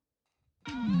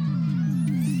Kia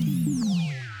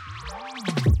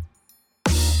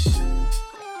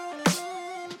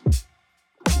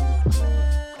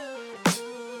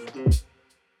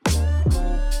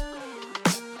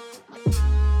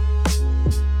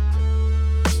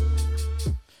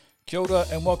ora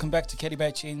and welcome back to Caddy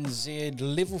Batch NZ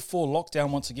Level 4 Lockdown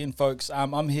once again, folks.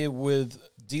 I'm here with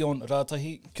Dion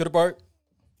Ratahi. Kia ora, bro.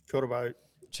 Kia ora, bro.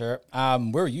 Sure.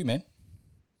 Where are you, man?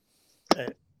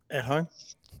 At home.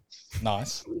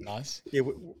 Nice. Yeah,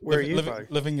 where are you, bro?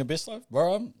 Living your best life?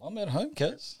 Bro, I'm at home,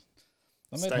 kids.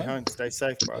 Stay home, stay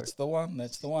safe, bro. That's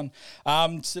the one.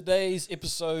 Today's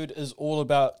episode is all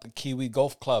about the Kiwi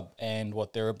Golf Club and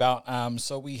what they're about.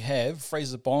 So we have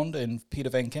Fraser Bond and Peter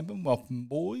Van Kempen. Welcome,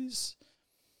 boys.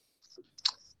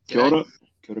 Kia ora.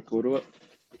 Kia ora.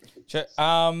 Chat.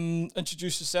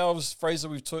 Introduce yourselves. Fraser,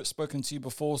 we've spoken to you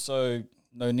before, so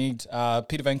no need.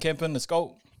 Peter Van Kempen, let's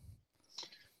go.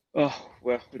 Oh,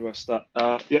 well, where do I start?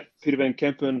 Peter Van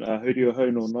Kempen, huri o hau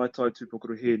no Ngaitai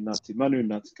tūpokoro he nā te manu,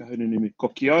 nā te kahuna ni me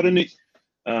Kokiarani.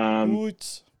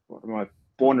 What am I?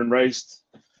 Born and raised.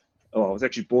 Oh, I was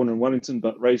actually born in Wellington,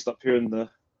 but raised up here in the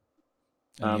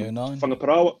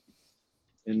Whangaparaoa.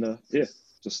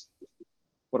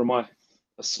 What am I?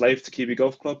 A slave to Kiwi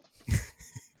Golf Club.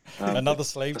 Another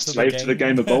slave to the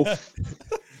game of golf.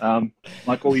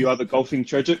 Like all you other golfing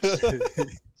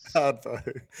tragics. Hard, bro.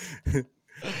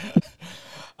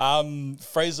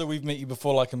 Fraser, we've met you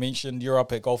before, like I mentioned. You're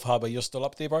up at Golf Harbour. You're still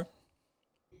up there, bro?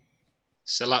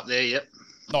 Still up there, yep.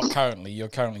 Not currently. You're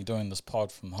currently doing this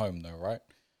pod from home, though, right?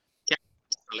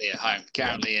 Currently at home.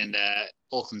 Currently in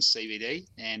Auckland CBD.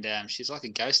 And she's like a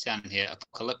ghost town here.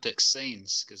 Apocalyptic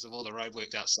scenes because of all the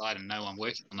roadworks outside and no one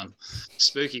working on them.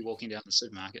 Spooky walking down the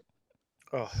supermarket.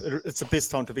 Oh, it's the best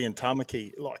time to be in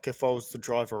Tamaki. Like, if I was to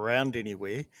drive around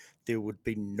anywhere, there would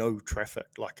be no traffic.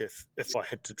 Like, if I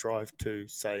had to drive to,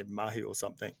 say, Mahi or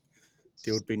something,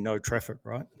 there would be no traffic,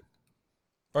 right?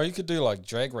 Bro, you could do, like,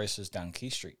 drag races down Key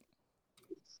Street.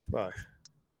 Right.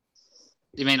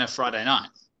 You mean a Friday night?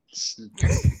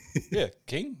 Yeah,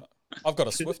 keen. I've got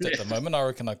a Swift at the moment. I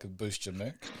reckon I could boost your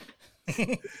Merc.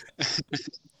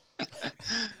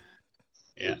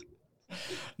 Yeah.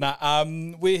 Now,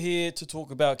 we're here to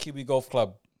talk about Kiwi Golf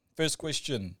Club. First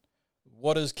question,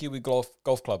 what is Kiwi Golf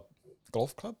Club?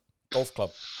 Golf Club? Golf Club.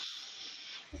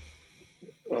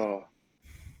 Oh,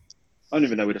 I don't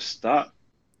even know where to start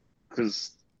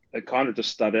because it kind of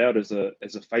just started out as a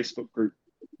Facebook group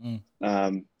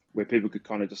where people could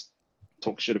kind of just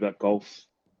talk shit about golf,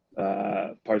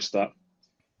 post up,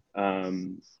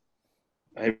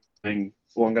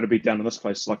 well, I'm going to be down in this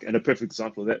place. Like, and a perfect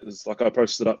example of that is like I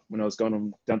posted up when I was going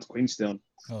on down to Queenstown.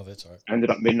 Oh, that's all right. I ended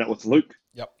up meeting up with Luke.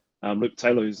 Yep. Luke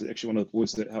Taylor, who's actually one of the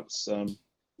boys that helps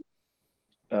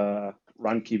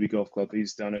run Kiwi Golf Club.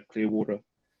 He's down at Clearwater.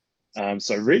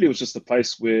 So really, it was just a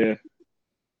place where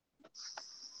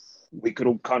we could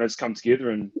all kind of just come together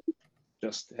and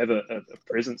just have a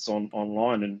presence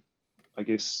online. And I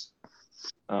guess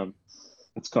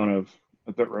it's kind of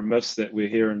a bit remiss that we're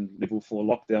here in level 4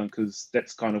 lockdown because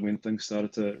that's kind of when things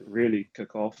started to really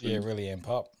kick off. Yeah, really amp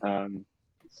up.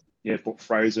 Put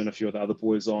Fraser and a few of the other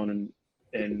boys on,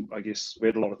 and I guess we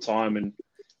had a lot of time, and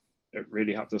it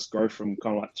really helped us grow from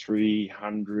kind of like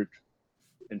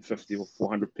 350 or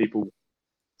 400 people.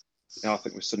 Now I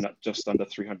think we're sitting at just under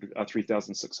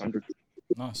 3,600.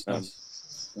 Nice. And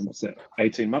what's that?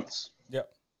 18 months.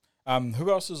 Yep. Who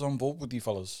else is on board with you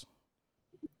fellas?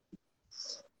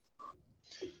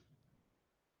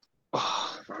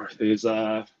 There's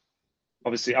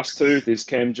obviously us two. There's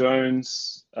Cam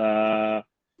Jones, guy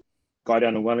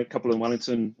down in Wellington, couple in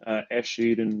Wellington, Ash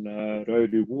Eden,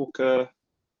 Rody Walker.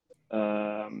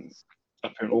 Up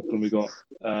here in Auckland, we got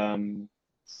who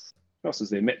else is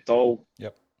there? Matt Dole.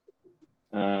 Yep.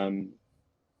 I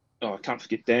can't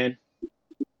forget Dan,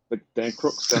 big Dan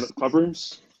Crooks down at the club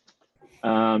rooms.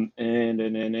 And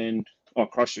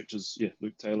Christchurch is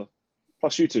Luke Taylor,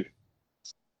 plus you two.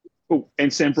 Oh,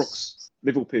 and Sam Brooks,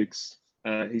 Level Pegs.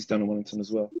 He's down in Wellington as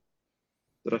well.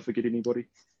 Did I forget anybody?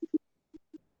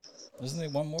 Isn't there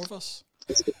one more of us?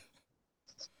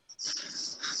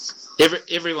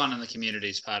 Everyone in the community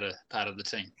is part of the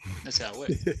team. That's how it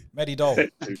works. Matty Dole.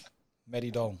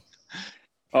 Matty Dole.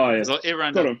 Oh yeah. So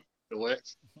everyone got does him. the work.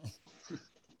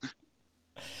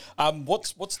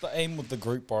 What's the aim with the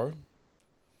group, bro?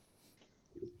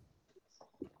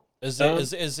 Is there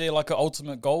like an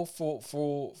ultimate goal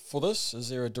for this? Is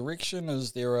there a direction?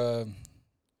 Is there a...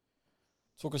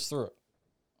 Talk us through it.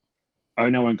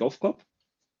 Own our own golf club.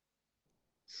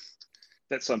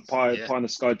 That's some pie in the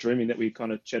sky dreaming that we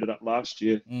kind of chatted up last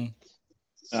year. When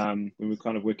we were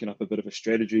kind of working up a bit of a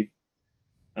strategy.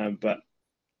 But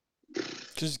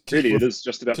really, it is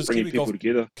just about bringing people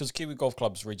together. Because Kiwi Golf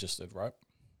Club's registered, right?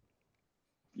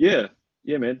 Yeah,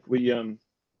 man. We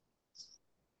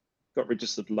got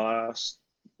registered late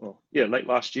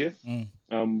last year.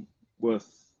 With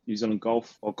New Zealand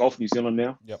Golf or Golf New Zealand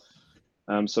now. Yep.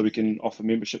 So we can offer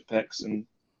membership packs, and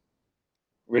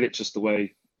really it's just the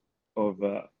way of.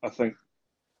 I think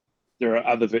there are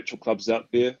other virtual clubs out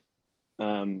there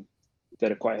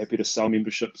that are quite happy to sell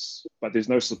memberships, but there's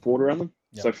no support around them.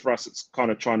 Yep. So for us, it's kind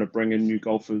of trying to bring in new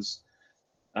golfers,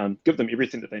 give them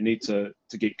everything that they need to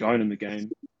get going in the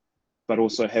game, but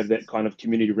also have that kind of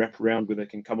community wraparound where they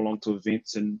can come along to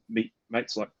events and meet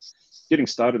mates. Like getting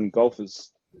started in golf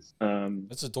is.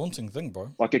 It's a daunting thing, bro.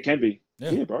 Like it can be.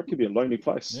 Yeah, bro. It can be a lonely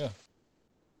place. Yeah.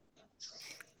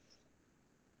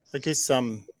 I guess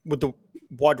with the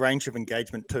wide range of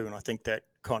engagement too, and I think that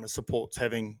kind of supports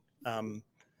having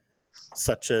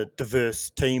such a diverse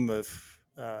team of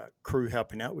crew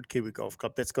helping out with Kiwi Golf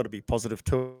Club. That's got to be positive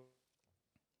too.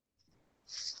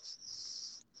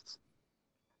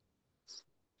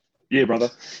 Yeah, brother.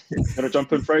 Gotta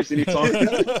jump in, Fraser, anytime.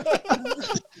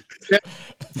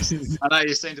 I know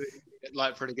you seem to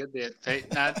be pretty good there, Pete.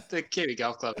 The Kiwi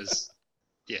Golf Club is,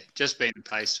 just being a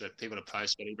place for people to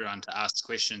post, but everyone to ask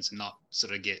questions and not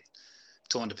sort of get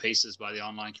torn to pieces by the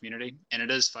online community. And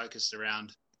it is focused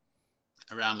around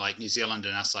like New Zealand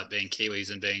and us, like being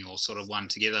Kiwis and being all sort of one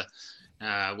together.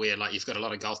 Where like you've got a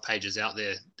lot of golf pages out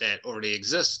there that already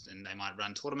exist, and they might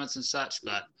run tournaments and such,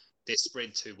 but they're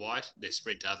spread too wide. They're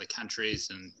spread to other countries,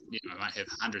 and might have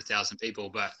 100,000 people,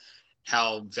 but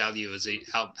how valuable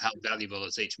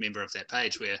is each member of that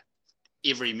page, where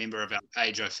every member of our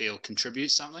page, I feel,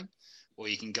 contributes something, or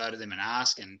you can go to them and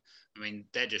ask. And I mean,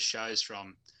 that just shows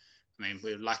from,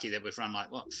 we're lucky that we've run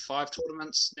 5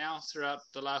 tournaments now throughout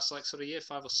the last sort of year,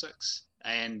 5 or 6.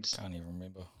 And can't even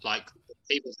remember. Like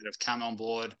people that have come on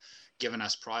board, given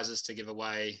us prizes to give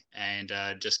away, and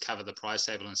just cover the prize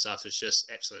table and stuff is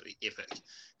just absolutely epic.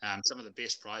 Some of the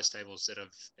best prize tables that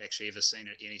I've actually ever seen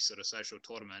at any sort of social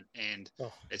tournament, and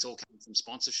it's all coming from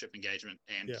sponsorship engagement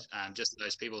and just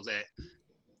those people that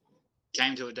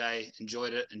came to a day,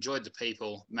 enjoyed it, enjoyed the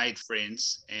people, made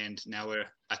friends, and now we're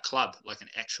a club, like an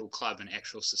actual club, an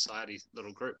actual society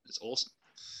little group. It's awesome.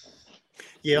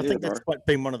 Yeah, I think that's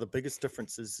been one of the biggest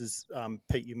differences is,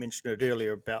 Pete, you mentioned it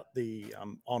earlier about the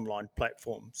online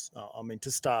platforms.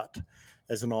 To start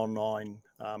as an online,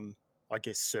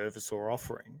 service or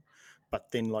offering, but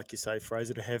then, like you say,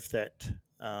 Fraser, to have that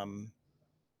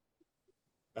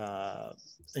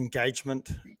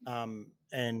engagement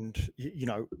and,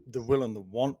 the will and the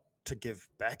want to give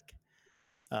back.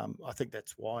 I think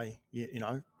that's why,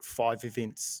 5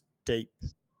 events deep,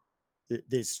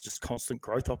 there's just constant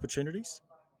growth opportunities.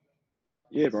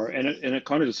 Yeah, bro, and it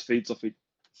kind of just feeds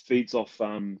off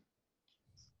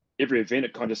every event.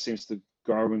 It kind of seems to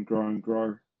grow and grow and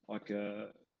grow. Like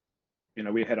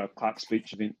we had our Clark's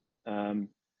Beach event. I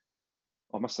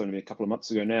must have only been a couple of months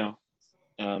ago now.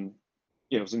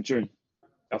 It was in June.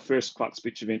 Our first Clark's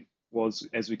Beach event was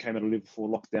as we came out of level 4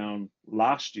 lockdown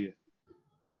last year.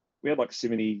 We had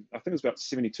 70, I think it was about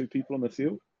 72 people on the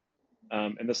field.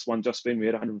 And this one just been, we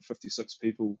had 156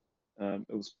 people. It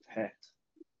was packed.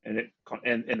 And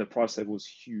the price table was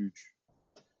huge.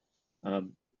 It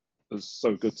was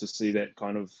so good to see that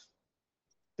kind of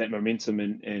that momentum,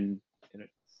 and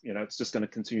it's just going to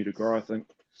continue to grow, I think.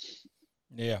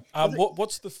 Yeah.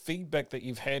 What's the feedback that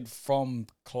you've had from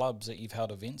clubs that you've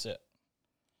held events at?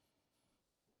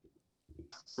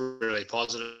 Really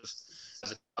positive.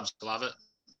 The clubs love it.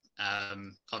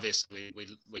 Obviously, we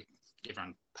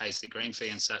everyone pays the green fee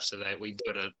and such, so that we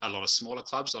do it at a lot of smaller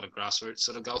clubs, a lot of grassroots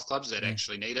sort of golf clubs that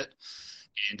actually need it.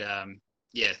 And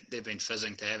they've been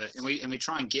fizzing to have it. And we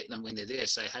try and get them when they're there,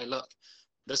 say, hey, look,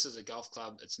 this is a golf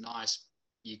club. It's nice.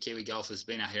 You Kiwi golfers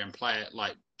been out here and play it.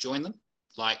 Join them.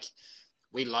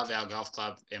 We love our golf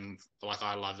club, and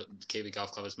I love it, Kiwi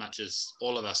Golf Club as much as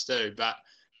all of us do. But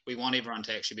we want everyone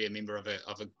to actually be a member of a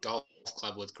golf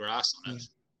club with grass on it.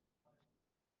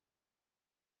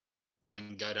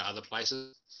 And go to other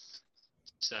places.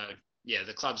 So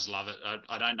the clubs love it.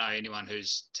 I don't know anyone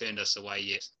who's turned us away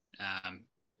yet.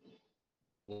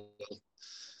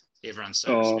 Everyone's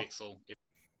so respectful.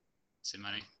 It's their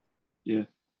money. Yeah,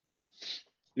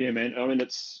 man.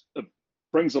 It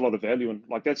brings a lot of value, and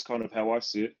that's kind of how I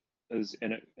see it.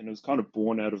 And it was kind of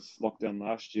born out of lockdown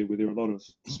last year, where there were a lot of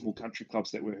small country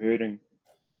clubs that were hurting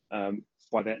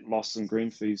by that loss in green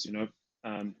fees.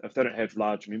 If they don't have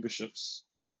large memberships,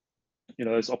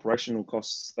 those operational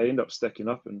costs, they end up stacking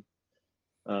up. And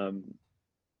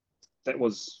that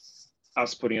was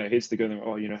us putting our heads together.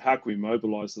 Oh, how can we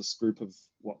mobilize this group of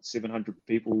 700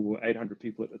 people or 800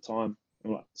 people at the time?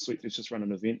 And we're like, sweet, let's just run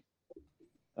an event.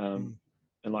 And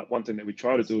like one thing that we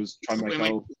try to do is try and make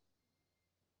our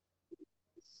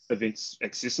events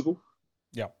accessible.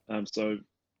 Yeah. So,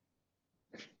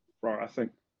 right,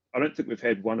 I don't think we've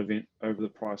had one event over the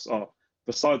price. Oh,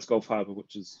 besides Golf Harbour,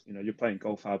 which is you're paying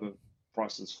Golf Harbour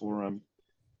prices for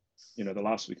the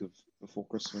last week before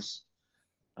Christmas.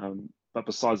 But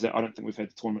besides that, I don't think we've had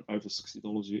the tournament over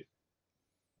 $60 yet,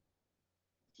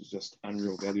 which is just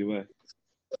unreal value.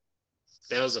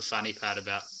 That was the funny part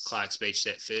about Clark's Beach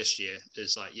that first year.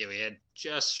 Is like, we had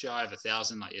just shy of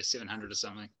 1,000, like 700 or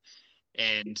something,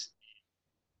 and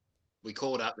we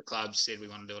called up the club, said we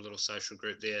want to do a little social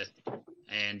group there,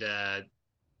 and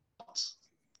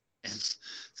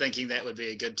thinking that would be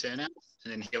a good turnout.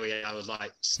 And then here we are with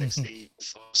like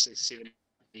 65, 70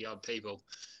 odd people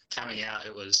coming out.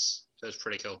 It was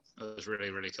pretty cool. It was really,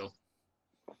 really cool.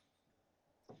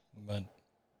 But,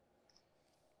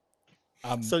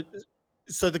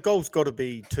 so the goal's got to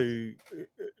be to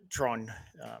try and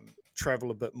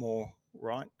travel a bit more,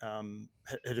 right?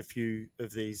 Hit a few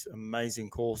of these amazing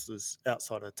courses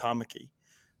outside of Tamaki.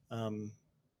 I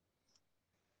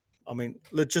mean,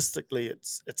 logistically,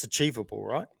 it's achievable,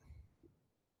 right?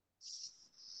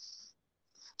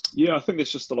 Yeah, I think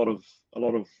there's just a lot of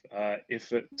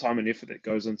effort, time and effort that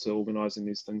goes into organising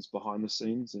these things behind the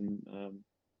scenes. And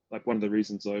like one of the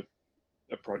reasons I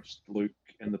approached Luke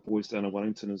and the boys down in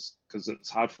Wellington is because it's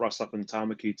hard for us up in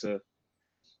Tamaki to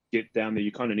get down there.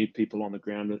 You kind of need people on the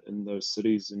ground in those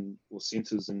cities or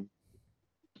centres, and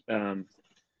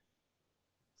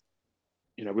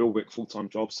we all work full-time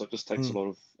jobs, so it just takes a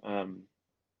lot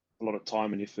of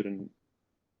time and effort, and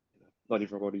not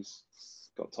everybody's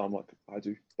got time like I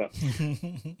do. But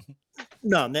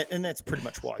no, and that's pretty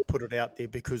much why I put it out there,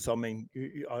 because I mean,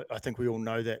 I think we all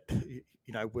know that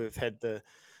we've had the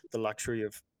luxury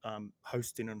of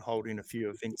hosting and holding a few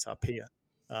events up here,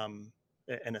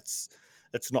 and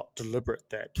it's not deliberate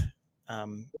that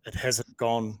it hasn't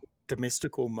gone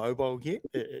domestic or mobile yet.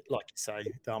 Like you say,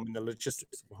 the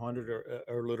logistics behind it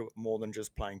are a little bit more than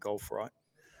just playing golf, right?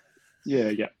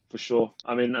 Yeah, for sure.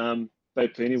 I mean, Bay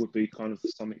Plenty would be kind of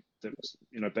something that was,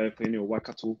 Bay Plenty or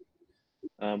Waikato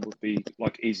would be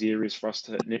like easy areas for us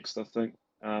to hit next, I think.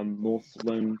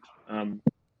 Northland, and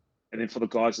then for the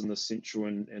guys in the Central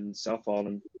and South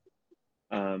Island,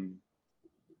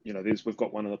 we've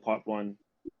got one in the pipeline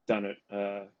done at,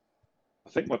 I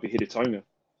think might be Heretonga.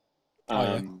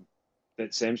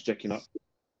 That Sam's jacking up.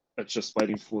 It's just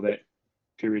waiting for that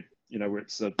period, where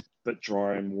it's a bit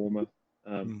drier and warmer,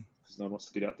 because no one wants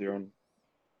to get out there on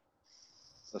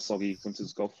a soggy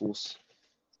winter's golf course.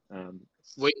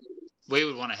 We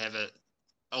would want to have it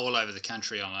all over the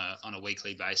country on a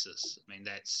weekly basis. I mean,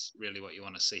 that's really what you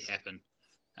want to see happen.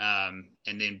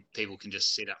 And then people can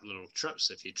just set up little trips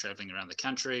if you're traveling around the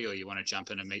country, or you want to jump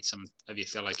in and meet some of your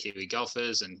fellow Kiwi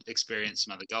golfers and experience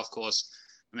some other golf course.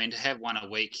 I mean, to have one a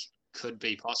week could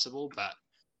be possible, but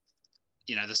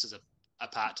this is a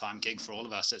part-time gig for all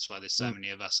of us. That's why there's so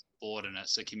many of us aboard, and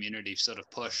it's a community sort of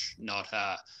push, not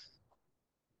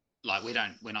like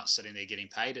we're not sitting there getting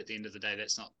paid at the end of the day.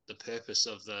 That's not the purpose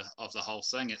of the whole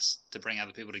thing. It's to bring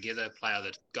other people together, play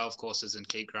other golf courses, and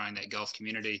keep growing that golf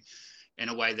community in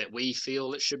a way that we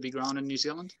feel it should be grown in New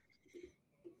Zealand.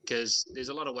 Because there's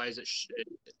a lot of ways that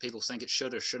people think it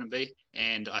should or shouldn't be,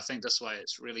 and I think this way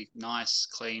it's really nice,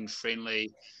 clean,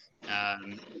 friendly,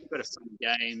 bit of fun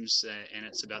games, and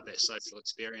it's about that social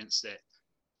experience that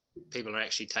people are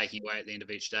actually taking away at the end of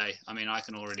each day. I mean, I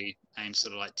can already name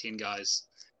sort of like 10 guys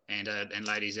and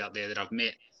ladies out there that I've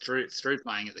met through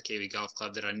playing at the Kiwi Golf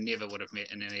Club that I never would have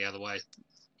met in any other way,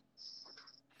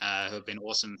 who have been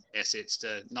awesome assets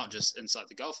to not just inside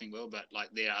the golfing world, but like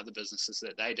their other businesses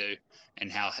that they do,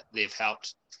 and how they've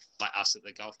helped like us at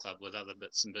the golf club with other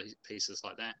bits and pieces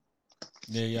like that.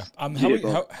 Yeah.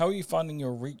 How are you finding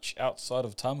your reach outside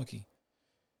of Tamaki?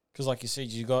 Because like you said,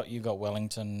 you got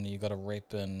Wellington, you got a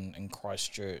rep in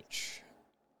Christchurch.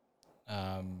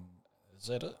 Is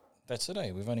that it? That's it,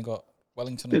 eh? We've only got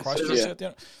Wellington and Christchurch out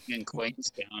there. And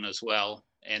Queenstown as well,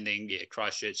 and then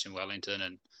Christchurch and Wellington,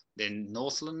 and then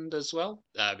Northland as well,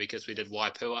 because we did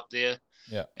Waipu up there.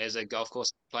 Yeah. As a golf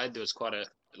course played, there was quite a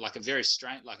very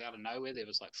strange, like out of nowhere, there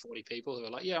was like 40 people who were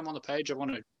like, "Yeah, I'm on the page. I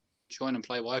want to join and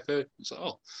play Waipu." It's like,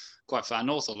 oh, quite far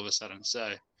north all of a sudden.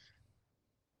 So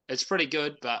it's pretty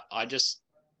good, but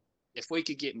if we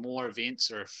could get more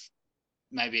events, or if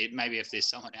maybe if there's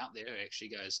someone out there who actually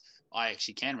goes, I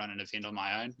actually can run an event on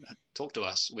my own, talk to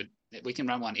us. We can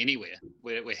run one anywhere.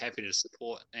 We're happy to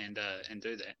support and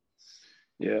do that.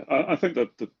 Yeah, I think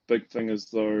that the big thing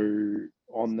is though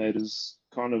on that is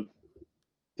kind of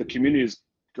the community has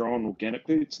grown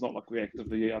organically. It's not like we're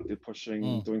actively out there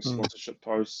pushing, doing sponsorship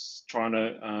posts, trying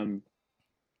to,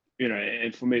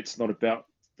 and for me, it's not about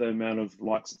the amount of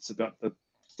likes. It's about the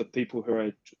people who are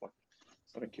like,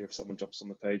 I don't care if someone jumps on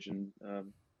the page and,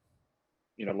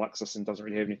 likes us and doesn't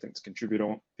really have anything to contribute. I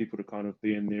want people to kind of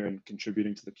be in there and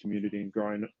contributing to the community and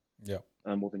growing it. Yeah.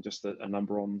 More than just a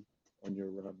number on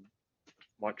your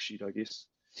like sheet, I guess.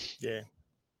 Yeah.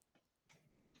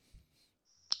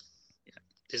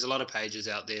 There's a lot of pages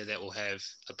out there that will have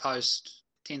a post,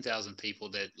 10,000 people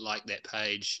that like that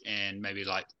page, and maybe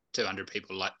like 200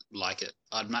 people like it.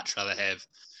 I'd much rather have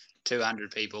 200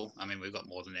 people. I mean, we've got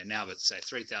more than that now, but say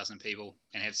 3,000 people,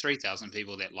 and have 3,000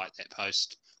 people that like that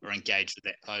post or engage with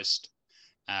that post.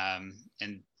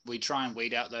 And we try and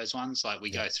weed out those ones. Like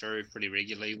we go through pretty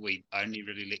regularly. We only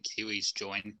really let Kiwis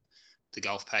join the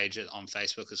golf page on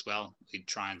Facebook as well. We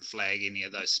try and flag any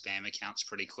of those spam accounts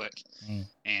pretty quick.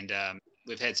 And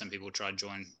we've had some people try to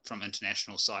join from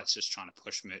international sites just trying to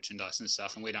push merchandise and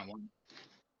stuff, and we don't want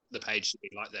the page to be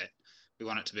like that. We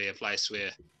want it to be a place where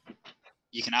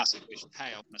you can ask a question, hey,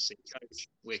 I want to see a coach,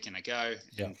 where can I go?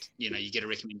 And you get a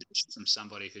recommendation from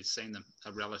somebody who's seen them,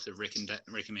 a relative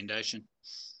recommendation.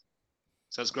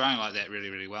 So it's growing like that really,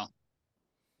 really well.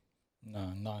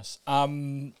 No, nice.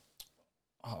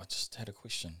 I just had a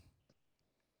question,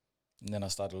 and then I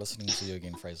started listening to you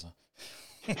again, Fraser.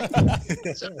 Sometimes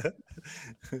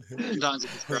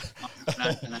it's growing.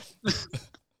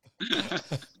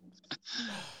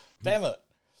 Damn it.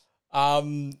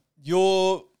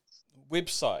 Your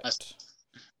website.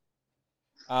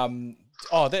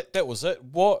 That was it.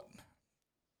 What,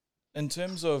 in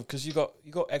terms of, because you got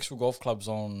actual golf clubs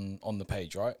on the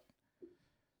page, right?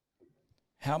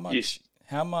 How much? Yes.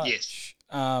 How much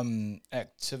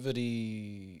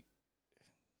activity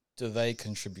do they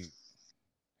contribute?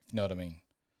 If you know what I mean.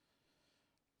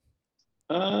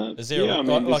 Is there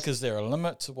is there a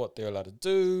limit to what they're allowed to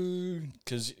do?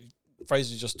 Because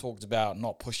Fraser just talked about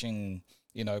not pushing,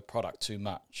 product too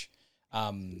much.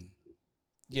 What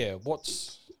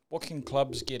can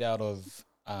clubs get out of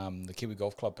the Kiwi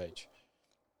Golf Club page?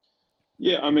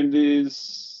 Yeah, I mean,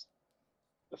 there's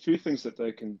a few things that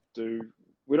they can do.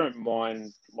 We don't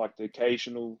mind like the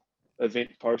occasional event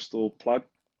post or plug,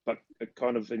 but it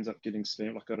kind of ends up getting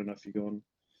spammed. Like, I don't know if you go on,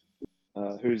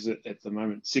 who's it at the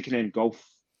moment? Secondhand Golf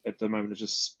at the moment is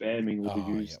just spamming all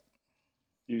the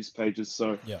used pages.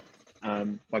 So,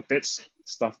 like that's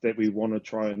stuff that we want to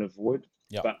try and avoid.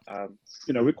 Yeah. But,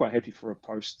 we're quite happy for a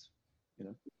post,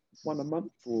 one a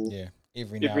month or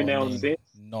every now and then.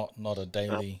 Not a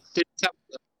daily. A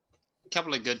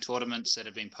couple of good tournaments that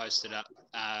have been posted up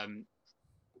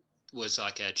was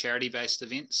like a charity-based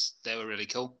events. They were really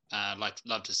cool.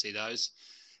 Love to see those.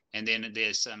 And then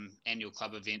there's some annual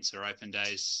club events or open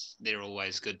days. They're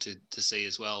always good to see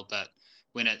as well. But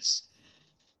when it's,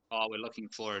 we're looking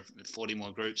for 40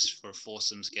 more groups for a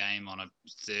foursomes game on a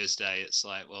Thursday, it's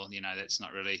like, well, that's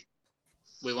not really.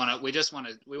 We want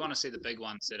to see the big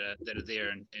ones that are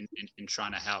there and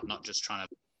trying to help, not just trying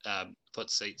to put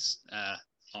seats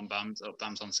on bums or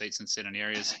bums on seats in certain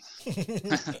areas.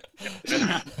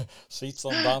 Seats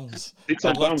on bums.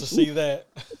 I'd love to see that.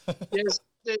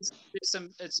 There's some.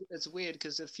 It's weird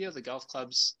because a few of the golf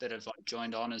clubs that have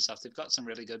joined on and stuff, they've got some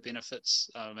really good benefits.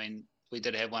 I mean, we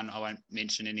did have one. I won't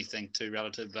mention anything too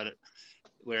relative, but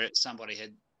where somebody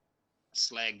had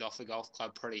slagged off a golf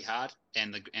club pretty hard,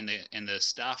 and the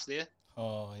staff there.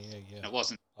 Oh yeah. And it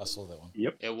wasn't. I saw that one.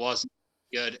 Yep. It wasn't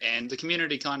good, and the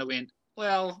community kind of went,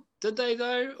 well, did they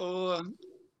though, or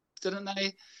didn't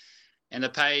they? And the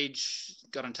page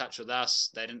got in touch with us.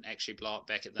 They didn't actually blow it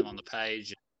back at them on the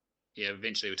page. Yeah,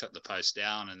 eventually we took the post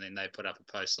down, and then they put up a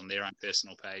post on their own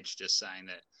personal page just saying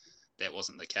that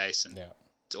wasn't the case. And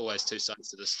it's always two sides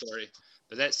to the story.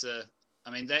 But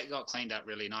that got cleaned up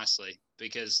really nicely,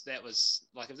 because that was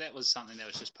if that was something that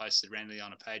was just posted randomly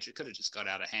on a page, it could have just got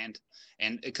out of hand,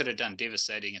 and it could have done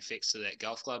devastating effects to that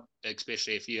golf club,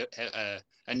 especially if you have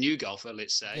a new golfer,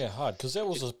 let's say. Yeah, hard, because that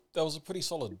was a pretty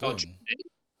solid burn.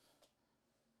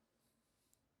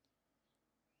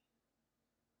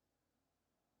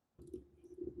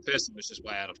 Person was just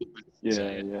way out of line.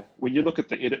 Yeah. When you look at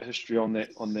the edit history on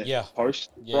that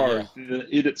post, the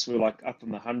edits were like up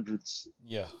in the hundreds.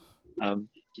 Yeah.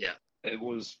 It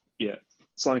was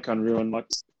something unreal. And like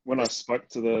when I spoke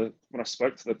to the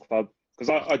club,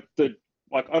 because I did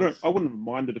I wouldn't have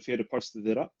minded if he had posted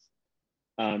that up,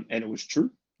 and it was true.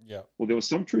 Yeah. Well, there was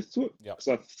some truth to it. Yeah. Because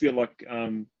I feel like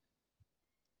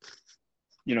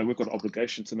we've got an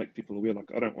obligation to make people aware.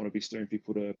 Like, I don't want to be steering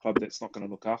people to a club that's not going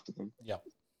to look after them. Yeah.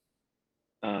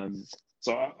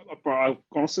 So I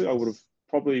honestly, I would have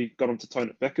probably got him to tone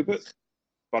it back a bit,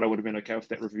 but I would have been okay if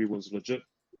that review was legit.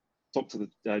 Talk to the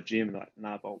GM and like,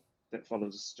 nah, Bolt, that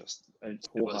fella's just a It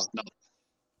whorehound. was not.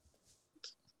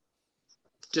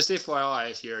 Just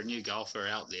FYI, if you're a new golfer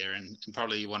out there and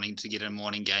probably wanting to get a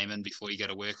morning game in before you go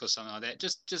to work or something like that,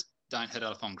 just don't hit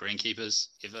up on greenkeepers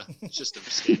ever. It's just a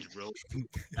standard rule.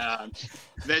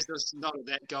 That's just not at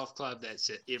that golf club. That's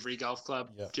at every golf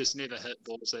club. Yeah. Just never hit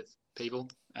balls at people.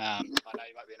 I know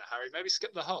you might be in a hurry. Maybe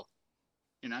skip the hole.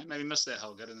 Maybe miss that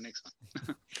hole. Go to the next one.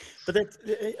 But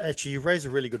that actually, you raise a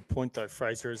really good point, though,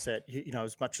 Fraser. Is that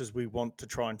as much as we want to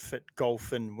try and fit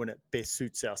golf in when it best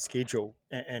suits our schedule,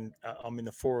 and I mean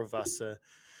the four of us are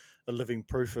living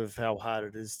proof of how hard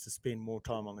it is to spend more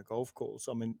time on the golf course.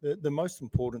 I mean, the most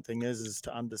important thing is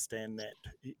to understand that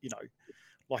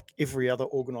like every other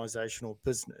organisation or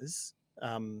business,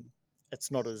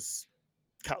 it's not as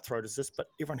cutthroat as this, but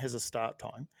everyone has a start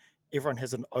time. Everyone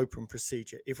has an open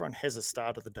procedure. Everyone has a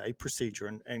start of the day procedure,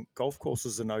 and golf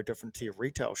courses are no different to your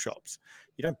retail shops.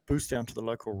 You don't boost down to the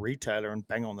local retailer and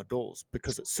bang on the doors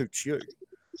because it suits you,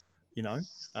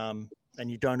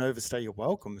 and you don't overstay your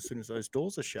welcome as soon as those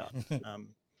doors are shut.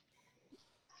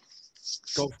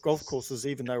 Golf courses,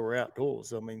 even though we're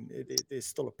outdoors, I mean, there's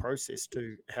still a process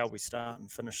to how we start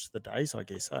and finish the days, I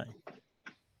guess, eh?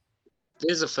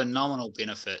 There's a phenomenal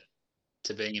benefit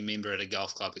to being a member at a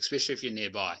golf club, especially if you're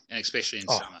nearby, and especially in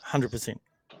summer. 100%.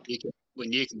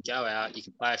 When you can go out, you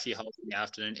can play a few holes in the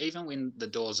afternoon, even when the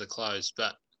doors are closed.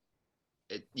 But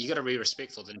you got to be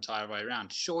respectful the entire way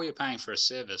around. Sure, you're paying for a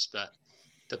service, but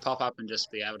to pop up and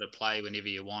just be able to play whenever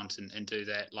you want and do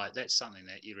that, like that's something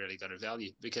that you really got to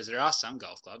value, because there are some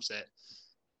golf clubs that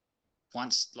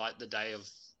once like the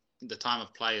time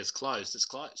of play is closed, it's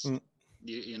closed.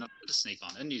 You're not going to sneak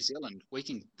on. In New Zealand, we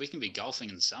can be golfing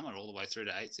in the summer all the way through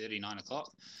to 8:30, 9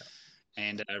 o'clock,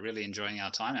 and really enjoying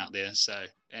our time out there. So,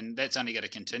 and that's only going to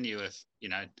continue if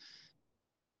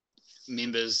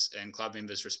members and club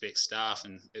members respect staff,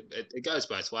 and it goes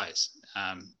both ways.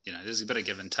 There's a bit of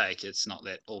give and take. It's not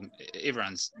that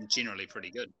everyone's generally pretty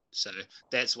good. So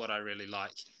that's what I really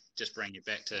like. Just bring it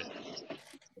back to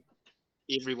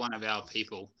every one of our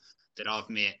people that I've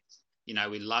met.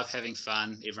 We love having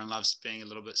fun. Everyone loves being a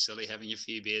little bit silly, having a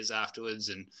few beers afterwards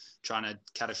and trying to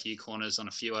cut a few corners on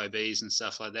a few OBs and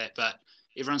stuff like that. But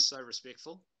everyone's so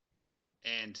respectful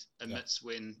and admits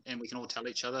and we can all tell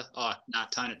each other, oh, nah,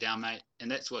 tone it down, mate. And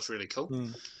that's what's really cool.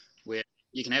 Where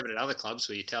you can have it at other clubs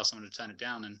where you tell someone to tone it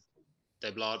down and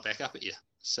they blow it back up at you.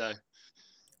 So,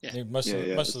 yeah. Most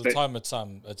of the time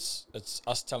it's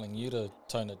us telling you to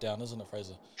tone it down, isn't it,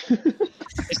 Fraser?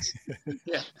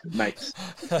 Yeah, mate.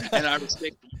 And I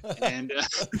respect you. And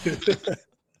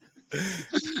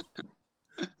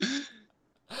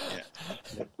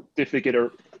definitely get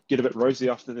a bit rosy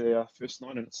after the first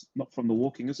night, and it's not from the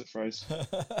walking, is it, Fraser?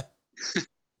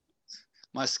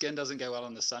 My skin doesn't go well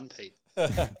in the sun, Pete.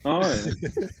 Oh,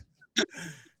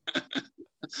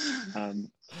 yeah.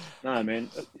 No, man,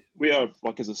 we are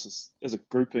like as a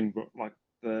grouping, but like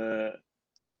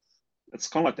it's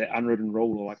kind of like that unwritten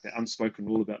rule or like that unspoken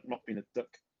rule about not being a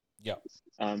dick. Yeah.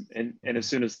 And as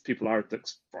soon as people are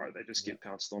dicks, bro, they just get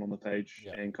pounced on the page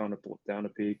and kind of brought down a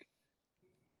peg.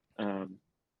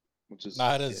 Which is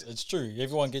it is. It's true.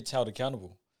 Everyone gets held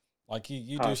accountable. Like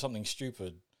you do something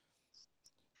stupid,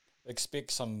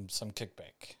 expect some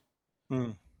kickback.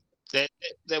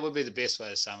 That would be the best way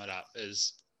to sum it up.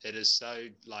 Is it is so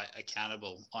like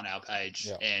accountable on our page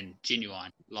and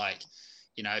genuine. Like,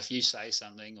 if you say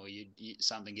something or you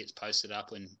something gets posted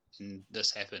up and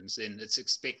this happens, then it's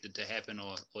expected to happen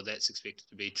or that's expected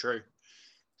to be true.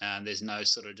 There's no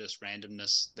sort of just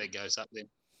randomness that goes up there.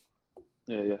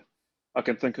 Yeah. I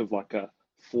can think of like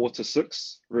 4 to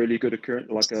 6 really good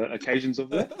occasions of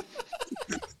that.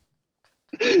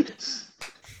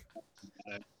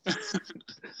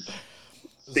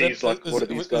 What are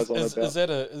these guys on about? Is that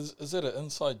an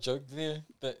inside joke there?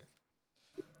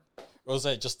 Or is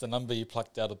that just the number you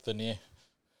plucked out of thin air?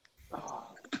 I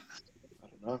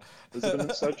don't know. Is it an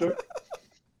inside joke?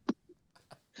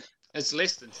 It's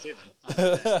less than 7.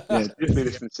 Yeah, definitely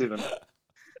less than 7.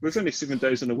 There's only 7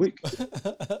 days in a week.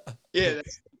 Yeah.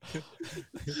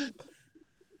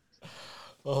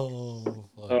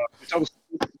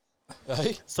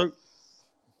 Hey?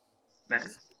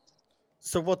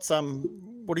 So what's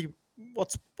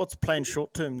planned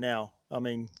short term now? I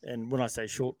mean, and when I say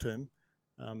short term,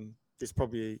 there's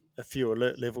probably a few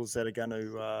alert levels that are going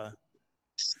to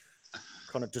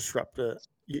kind of disrupt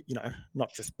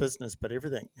not just business but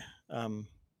everything.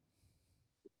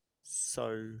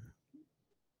 So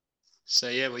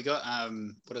yeah, we got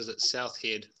South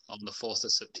Head on the 4th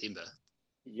of September,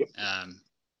 Yep.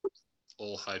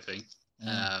 All hoping.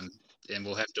 Mm. Then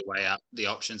we'll have to weigh up the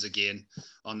options again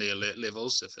on the alert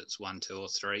levels if it's 1, 2, or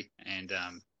 3, and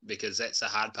because that's the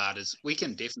hard part is we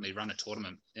can definitely run a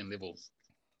tournament in level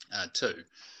 2.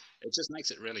 It just makes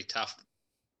it really tough.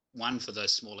 1, for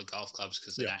those smaller golf clubs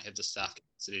because they don't have the staff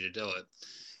capacity to do it,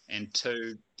 and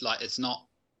 2, like it's not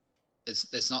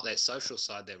that social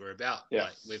side that we're about. Yeah.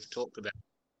 Like we've talked about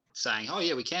saying, oh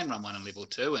yeah, we can run one in level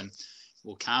 2, and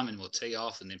we'll come and we'll tee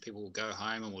off, and then people will go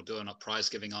home and we'll do a prize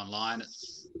giving online.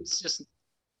 It's just,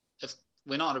 if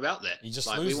we're not about that, You just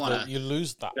like,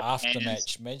 lose the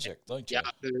after-match magic, don't you?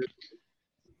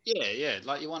 Yeah.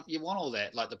 Like you want all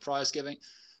that, like the prize giving.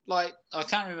 Like I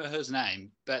can't remember his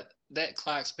name, but that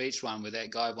Clark's Beach one where that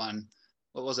guy won,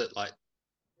 what was it, like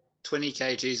 20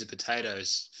 kgs of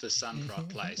potatoes for Sun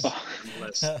Place.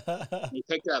 He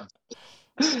picked up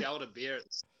a scaled of beer at the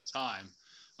time.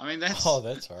 I mean, that's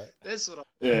that's right. That's what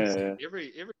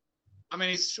every. I mean,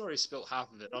 he's sure he spilt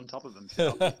half of it on top of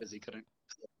himself because he couldn't.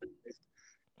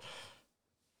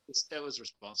 That was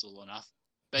responsible enough.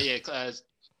 But yeah,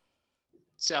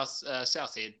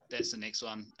 South Head. That's the next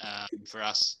one for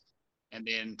us, and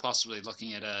then possibly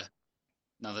looking at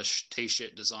another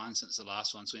t-shirt design since the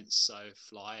last ones went so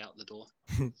fly out the door.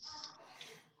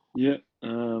 Yeah.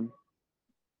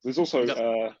 There's also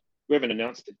we haven't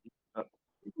announced it.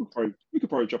 We could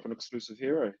probably drop an exclusive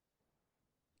hero.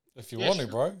 If you want to,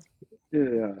 bro.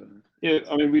 Yeah.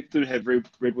 I mean, we do have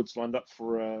Redwoods lined up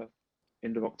for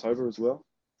end of October as well.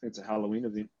 I think it's a Halloween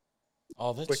event.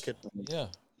 Oh, that's Wicked. Yeah.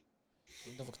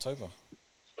 End of October.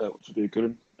 Which would be a good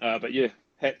one. But yeah,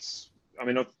 hats. I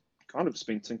mean, I've kind of just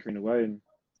been tinkering away, and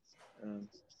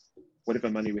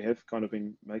whatever money we have kind of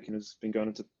been making has been going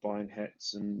into buying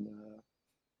hats and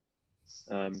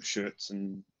shirts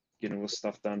and getting all this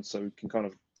stuff done, so we can kind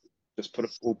of just put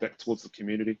it all back towards the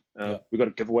community. We've got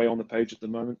a giveaway on the page at the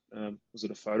moment. Was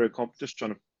it a photo comp? Just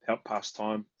trying to help pass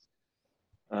time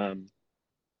while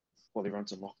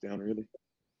everyone's in lockdown, really.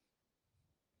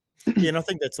 Yeah, and I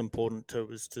think that's important too,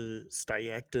 is to stay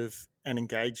active and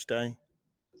engaged,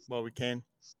 while we can.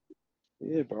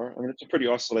 Yeah, bro. I mean, it's a pretty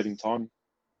isolating time.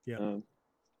 Yeah.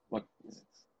 Like,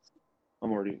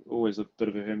 I'm always a bit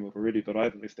of a hermit already, but I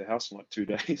haven't left the house in like 2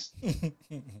 days.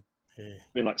 Yeah.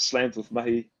 Been like slammed with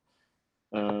mahi.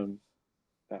 I'll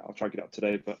try to get up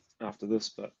today, but after this,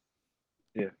 but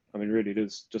yeah, I mean, really, it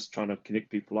is just trying to connect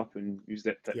people up and use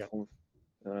that platform.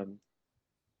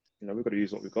 We've got to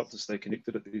use what we've got to stay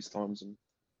connected at these times, and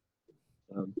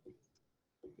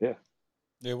yeah.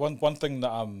 One thing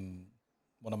that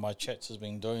one of my chats has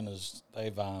been doing is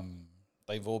they've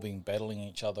all been battling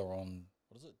each other on,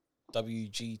 what is it,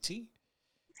 WGT?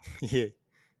 Yeah.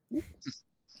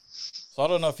 So I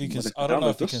don't know if you can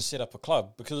set up a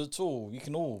club, because you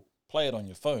can all play it on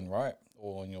your phone, right?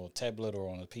 Or on your tablet or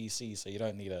on a PC, so you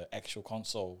don't need an actual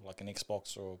console like an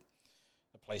Xbox or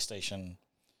a PlayStation.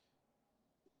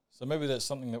 So maybe that's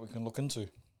something that we can look into.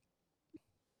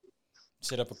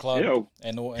 Set up a club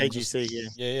and KGC,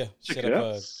 set up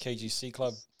a KGC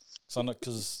club.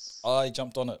 Because I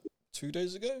jumped on it 2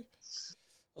 days ago. I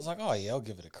was like, oh yeah, I'll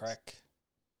give it a crack.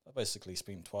 I basically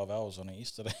spent 12 hours on it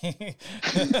yesterday.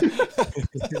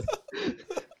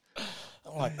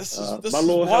 I'm like, this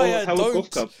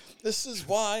is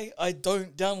why I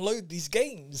don't download these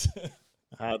games.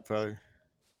 Hard, bro.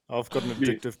 I've got an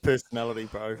addictive personality,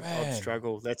 bro. Man. I'd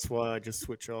struggle. That's why I just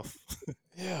switch off.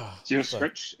 Yeah. So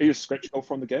are you a scratch golf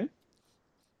from the game?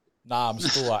 Nah, I'm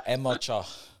still an amateur.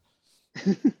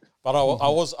 But I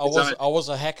was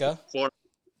a hacker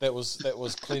that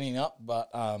was cleaning up, but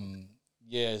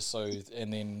so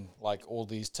and then like all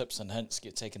these tips and hints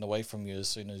get taken away from you as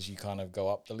soon as you kind of go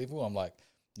up the level. I'm like,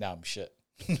 nah, I'm shit.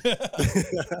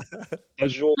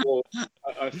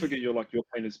 I figure you're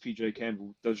playing as PJ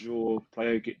Campbell. Does your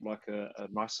player get like a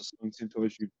nicer swing tempo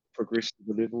as you progress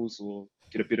through the levels, or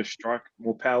get a better strike,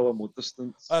 more power, more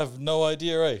distance? I have no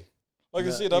idea, eh? Like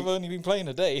I said, I've only been playing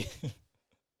a day.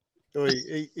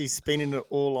 He's spending it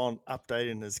all on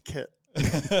updating his kit. No,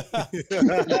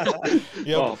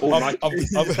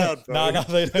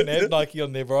 they don't have Nike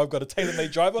on there, bro. I've got a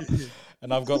TaylorMade driver,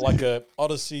 and I've got like a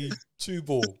Odyssey 2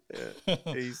 ball.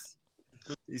 He's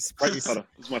putter.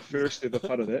 It's my first ever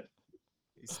putter. That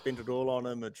he spent it all on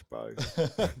image, bro.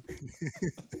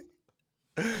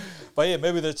 But yeah,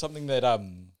 maybe that's something that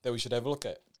we should have a look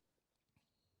at.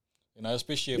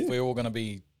 Especially if we're all going to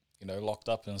be locked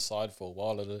up inside for a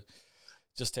while. It'll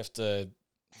just have to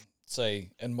say,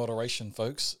 in moderation,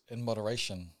 folks, in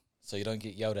moderation, so you don't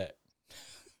get yelled at.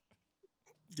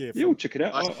 Yeah, we'll check it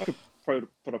out. I could probably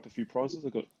put up a few prizes.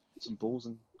 I've got some balls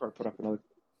and probably put up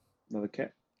another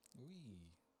cat.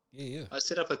 Yeah. I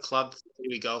set up a club,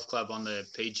 Kiwi Golf Club, on the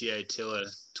PGA Tour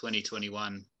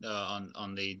 2021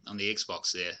 on the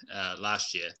Xbox there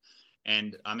last year,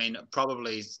 and I mean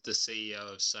probably the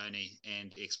CEO of Sony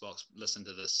and Xbox listen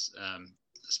to this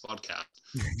this podcast.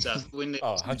 So when they're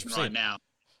 100%. right now,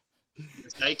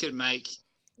 if they could make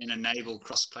and enable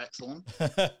cross-platform,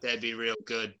 that'd be real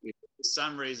good. For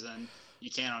some reason,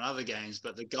 you can on other games,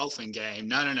 but the golfing game,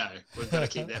 no, we've got to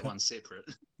keep that one separate.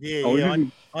 Yeah,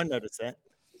 I noticed that.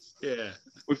 Yeah,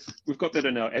 we've got that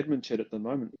in our admin chat at the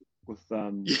moment with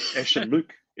Ash and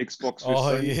Luke, Xbox. Oh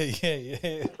Sony.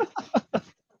 yeah.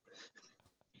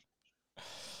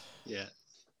 Yeah.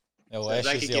 Oh, well,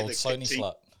 Ash is the old Sony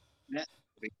slut. Yeah,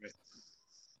 that'd be great.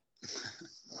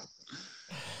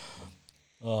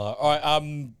 All right.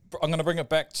 I'm going to bring it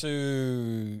back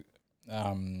to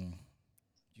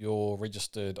your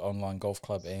registered online golf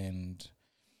club and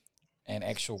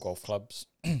actual golf clubs.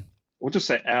 We'll just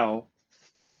say our.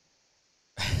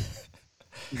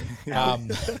 We're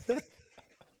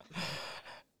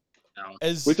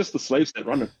just the slaves that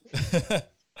run it.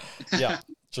 Yeah,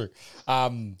 true.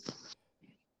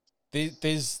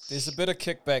 There's a bit of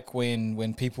kickback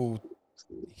when people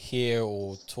hear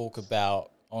or talk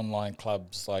about online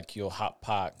clubs like your Hut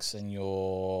Parks and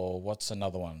your, what's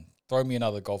another one? Throw me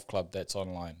another golf club that's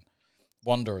online.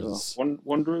 Wanderers.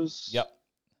 Wanderers. Yep.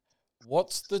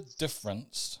 What's the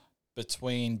difference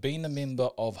between being a member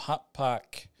of Hut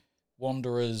Park,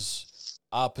 Wanderers,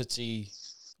 Apiti,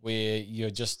 where you're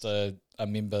just a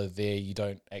member there, you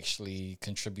don't actually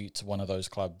contribute to one of those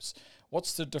clubs?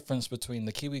 What's the difference between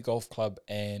the Kiwi Golf Club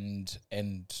and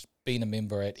being a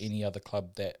member at any other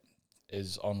club that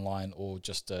is online or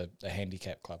just a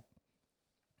handicap club?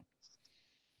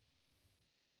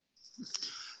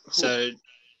 So,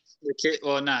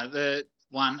 the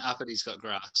one Uppiti's got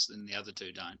grass and the other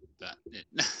two don't. But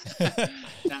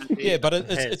yeah, but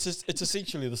it's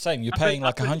essentially the same. You're paying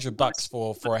like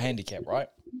 $100 for a handicap, right?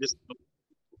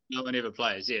 No one ever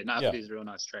plays. Yeah, no, Uppiti's a real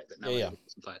nice track that no one ever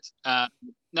plays.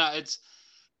 No, it's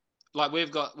like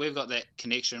we've got that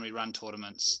connection. We run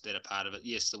tournaments that are part of it.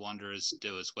 Yes, the Wanderers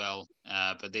do as well,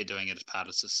 but they're doing it as part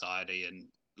of society. And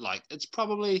like it's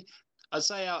probably, I'd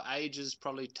say our age is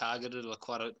probably targeted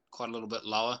quite a little bit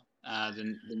lower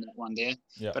than that one there.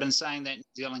 Yeah. But in saying that, New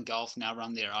Zealand Golf now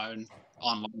run their own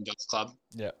online golf club.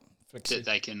 Yeah. That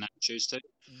they can choose to,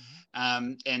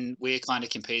 and we're kind of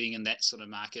competing in that sort of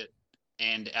market.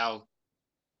 And our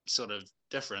sort of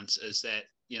difference is that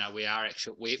we are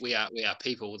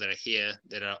people that are here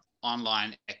that are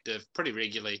online active pretty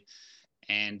regularly,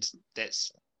 and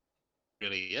that's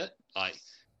really it. Like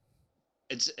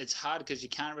it's hard because you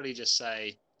can't really just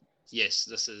say yes,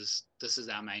 this is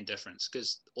our main difference,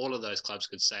 because all of those clubs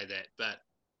could say that. But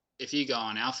if you go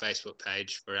on our Facebook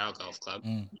page for our golf club,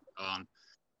 on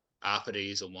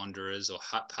Apiti's or Wanderers or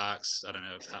Hut Parks, I don't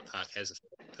know if Hut Park has a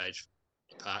page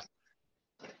for Park,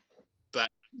 but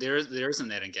there isn't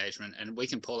that engagement, and we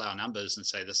can pull our numbers and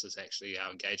say this is actually our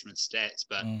engagement stats,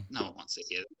 but no one wants to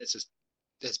hear that.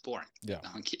 That's boring. Yeah,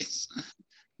 no one cares.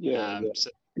 So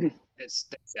that's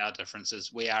our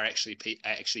differences. We are actually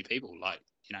people. Like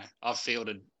I've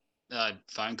fielded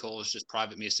phone calls, just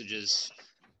private messages,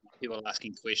 people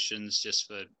asking questions just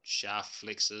for shaft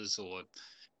flexes, or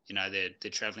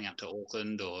they're traveling up to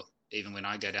Auckland, or even when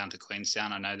I go down to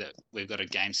Queenstown, I know that we've got a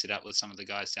game set up with some of the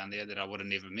guys down there that I would have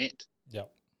never met. Yep.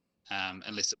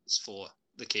 Unless it was for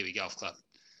the Kiwi Golf Club.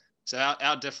 So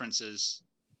our difference is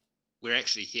we're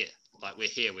actually here. Like we're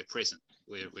here, we're present,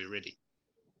 we're ready.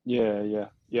 Yeah.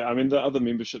 I mean, the other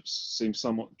memberships seem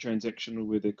somewhat transactional,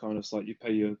 where they're kind of like you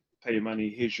pay your money,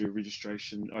 here's your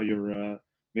registration or your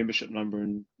membership number,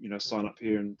 and sign up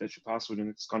here, and that's your password, and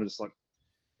it's kind of just like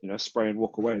spray and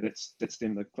walk away. That's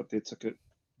them. They've got their ticket.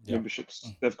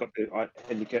 Memberships. They've got their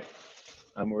handicap.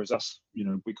 Whereas us,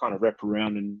 we kind of wrap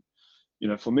around, and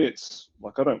for me, it's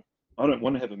like I don't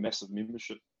want to have a massive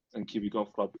membership in Kiwi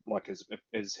Golf Club like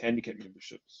as handicap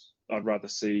memberships. I'd rather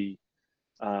see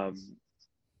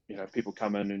people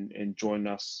come in and join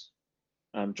us,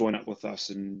 join up with us,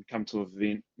 and come to an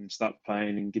event and start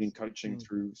playing and getting coaching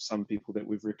through some people that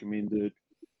we've recommended.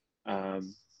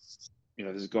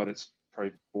 There's a guy that's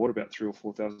probably bought about $3,000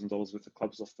 or $4,000 worth of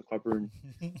clubs off the club room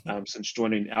since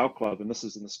joining our club, and this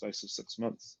is in the space of 6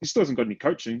 months. He still hasn't got any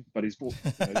coaching, but he's bought,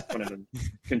 he's kind of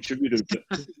contributed a bit.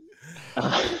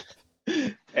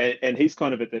 And he's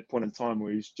kind of at that point in time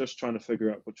where he's just trying to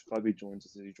figure out which club he joins.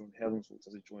 Does he join Helensville?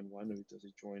 Does he join Wainui? Does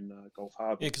he join Gulf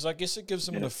Harbour? Yeah, because I guess it gives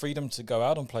him the freedom to go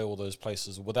out and play all those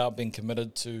places without being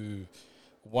committed to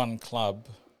one club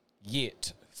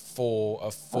yet for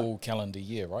a full calendar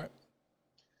year, right?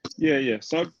 Yeah.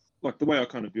 So, like, the way I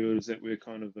kind of view it is that we're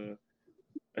kind of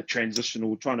a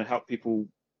transitional, trying to help people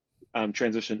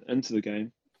transition into the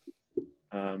game.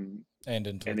 And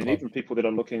then even people that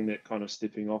are looking at kind of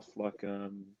stepping off, like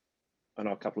I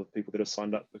know a couple of people that have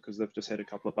signed up because they've just had a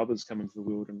couple of others come into the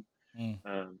world, and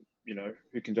you know,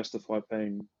 who can justify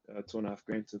paying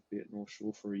 $2,500 to be at North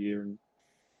Shore for a year and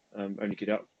only get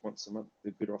out once a month.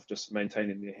 They're better off just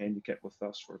maintaining their handicap with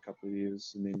us for a couple of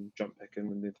years and then jump back in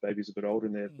when their baby's a bit older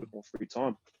and they have a bit more free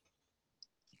time.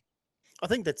 I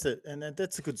think that's it, and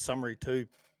that's a good summary too,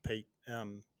 Pete.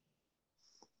 And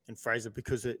Fraser,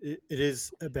 because it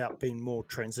is about being more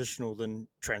transitional than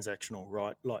transactional,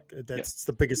 right? Like that's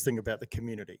the biggest thing about the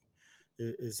community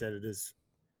is that it is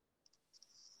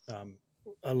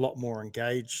a lot more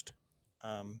engaged,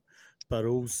 but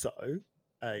also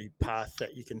a path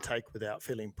that you can take without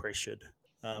feeling pressured.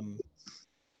 I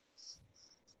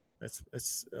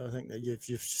think that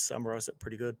you've summarised it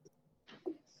pretty good.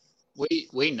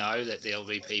 We know that there'll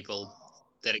be people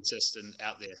that exist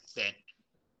out there that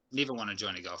never want to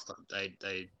join a golf club.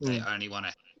 They only want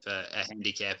to have a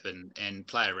handicap and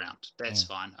play around. That's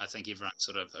fine. I think everyone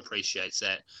sort of appreciates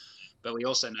that. But we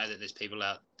also know that there's people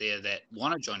out there that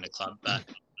want to join the club but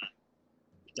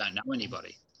don't know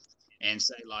anybody. And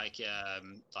say like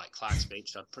Clark's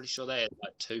Beach, I'm pretty sure they had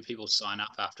like 2 people sign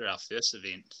up after our first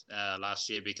event last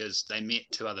year because they met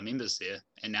 2 other members there,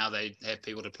 and now they have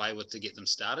people to play with to get them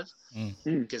started.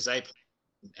 Because they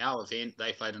our event,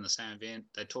 they played in the same event,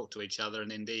 they talked to each other, and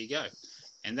then there you go.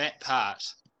 And that part,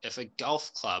 if a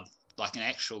golf club, like an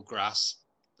actual grass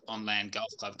on land golf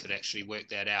club, could actually work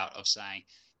that out of saying,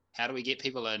 how do we get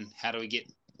people in? How do we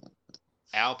get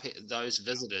those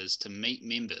visitors to meet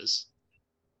members?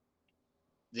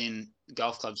 Then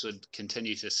golf clubs would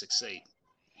continue to succeed.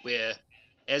 Where,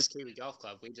 as Kiwi Golf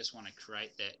Club, we just want to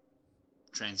create that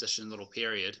transition little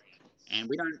period, and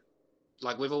we don't,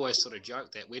 like we've always sort of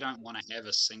joked that we don't want to have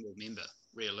a single member,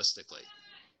 realistically.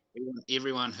 We want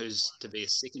everyone who's to be a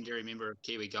secondary member of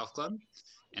Kiwi Golf Club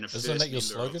and a first member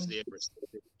of their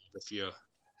respective year.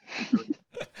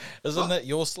 Isn't that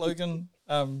your slogan,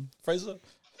 Fraser?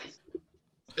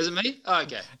 Is it me? Oh,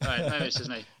 okay. All right, maybe it's just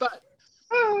me. But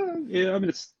yeah, I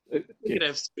mean, you could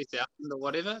have 3,000 or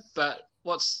whatever, but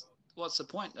what's the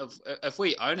point of if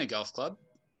we own a golf club,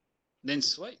 then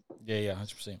sweet. Yeah,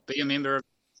 100%. Be a member of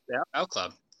our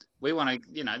club. We want to,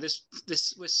 you know, this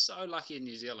we're so lucky in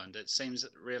New Zealand. It seems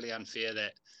really unfair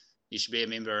that you should be a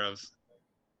member of,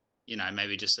 you know,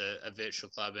 maybe just a virtual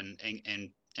club and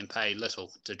pay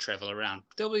little to travel around.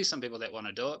 There'll be some people that want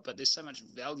to do it, but there's so much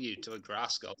value to a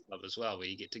grass golf club as well, where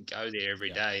you get to go there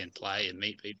every day and play and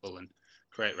meet people and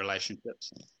create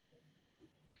relationships.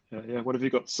 Yeah. What have you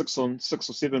got? 6 or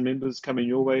 7 members coming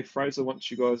your way, Fraser,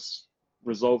 once you guys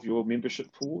resolve your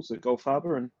membership pools at Gulf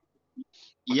Harbour? And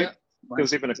there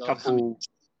was even a couple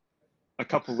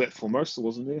at Formosa,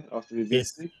 wasn't there, after the event?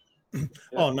 Yes. Yeah.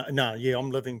 Oh no, yeah, I'm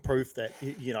living proof that,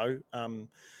 you know,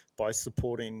 by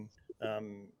supporting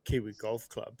Kiwi Golf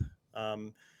Club,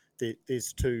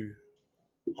 there's 2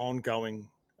 ongoing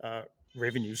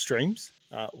revenue streams.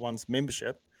 One's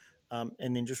membership,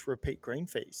 and then just repeat green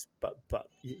fees. But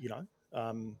you know,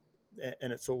 and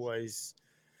it's always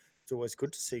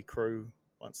good to see crew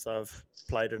once they've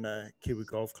played in a Kiwi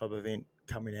Golf Club event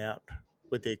coming out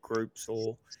with their groups,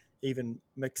 or even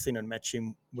mixing and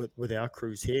matching with our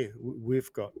crews here.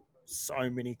 We've got so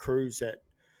many crews that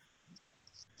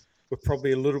we're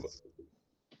probably a little bit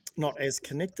not as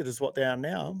connected as what they are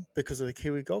now because of the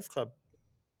Kiwi Golf Club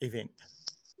event,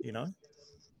 you know?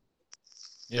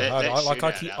 Yeah,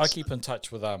 I keep in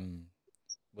touch with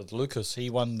Lucas. He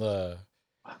won that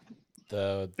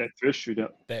first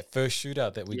shootout. That first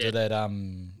shootout that we did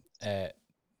at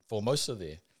Formosa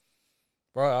there.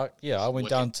 Bro, I went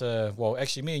down to, well,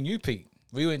 actually me and you, Pete,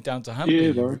 we went down to Huntley.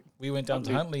 Yeah, bro. We went down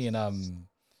to Huntley and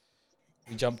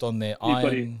we jumped on their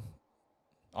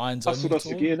Irons hustled us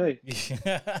again, eh?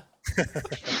 Yeah.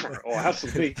 Oh,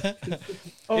 hustled me.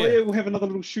 We'll have another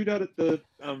little shootout at the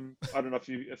I don't know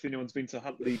if anyone's been to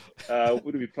Huntley. What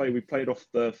did we play? We played off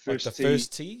the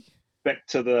first tee back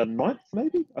to the 9th,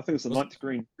 maybe. I think it's the 9th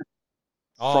green.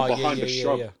 Oh, from behind the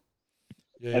shrub.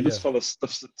 Yeah, and this fella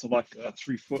stuffs it to like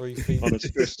 3 foot on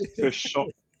his first shot.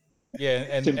 Yeah,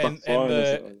 and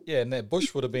that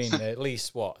bush would have been at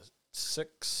least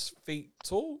 6 feet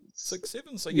tall, 6,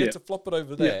 7. So you had to flop it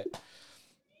over that.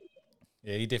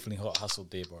 Yeah, he definitely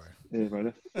hustled there, bro. Yeah,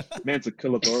 bro. Man's a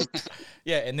killer, bro.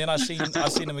 Yeah, and then I seen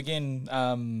him again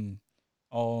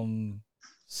on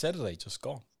Saturday, just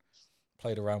gone.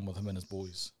 Played around with him and his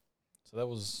boys. So that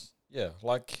was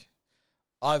like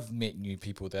I've met new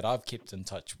people that I've kept in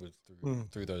touch with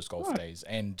through those golf days,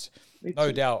 and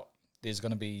no doubt there's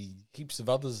going to be heaps of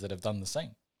others that have done the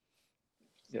same.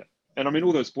 And I mean,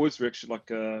 all those boys were actually like,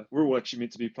 we're all actually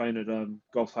meant to be playing at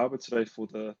Gulf Harbour today for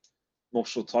the North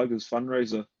Shore Tigers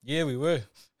fundraiser. Yeah, we were.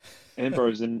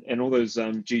 Ambrose and all those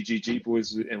GGG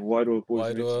boys and Wairoa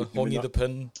boys. Hongi the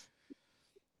Pin.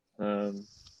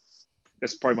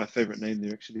 That's probably my favourite name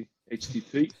there, actually.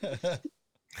 HTP.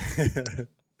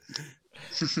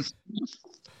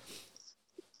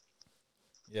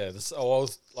 Yeah,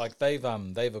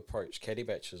 they've approached Caddy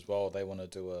Batch as well. They want to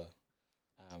do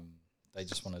they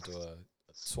just want to do a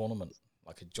tournament,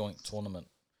 like a joint tournament.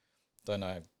 Don't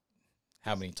know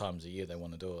how many times a year they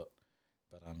want to do it,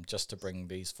 but just to bring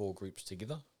these 4 groups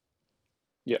together.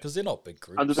 Yeah, because they're not big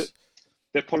groups. Under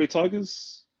that Poly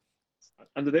Tigers,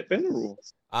 under that banner, or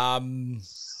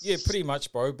yeah, pretty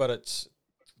much, bro. But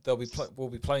we'll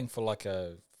be playing for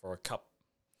a cup,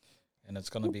 and it's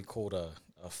going to be called a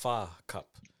Far Cup.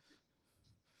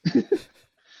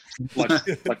 like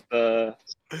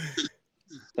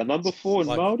the number 4 in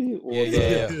Māori, or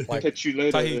yeah. Like catch you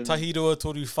later. Tahi Rua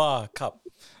Toru Far Cup.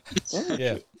 Oh.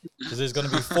 Yeah, because there's going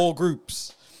to be 4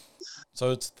 groups,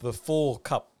 so it's the 4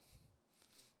 Cup.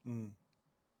 Mm.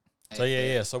 So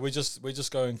yeah. So we're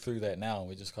just going through that now.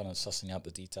 We're just kind of sussing out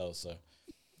the details. So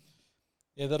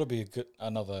yeah, that'll be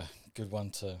another good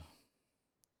one to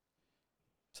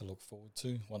look forward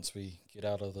to once we get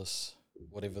out of this,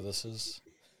 whatever this is.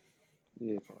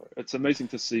 Yeah, it's amazing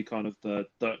to see kind of the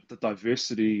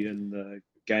diversity in the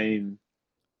game,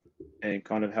 and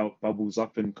kind of how it bubbles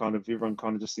up, and kind of everyone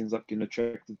kind of just ends up getting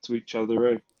attracted to each other.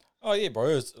 Eh? Oh yeah, bro.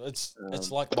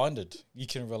 It's like-minded. You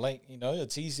can relate. You know,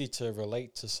 it's easy to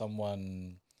relate to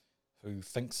someone who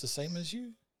thinks the same as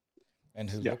you, and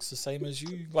who looks the same as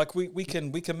you. Like we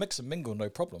can mix and mingle, no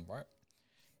problem, right?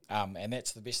 And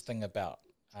that's the best thing about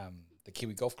the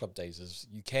Kiwi Golf Club days is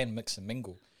you can mix and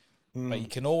mingle, but you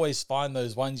can always find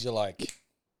those ones you're like,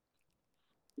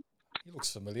 he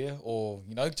looks familiar, or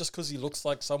just because he looks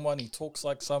like someone, he talks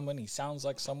like someone, he sounds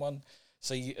like someone,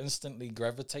 so you instantly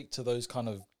gravitate to those kind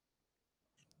of.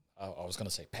 I was going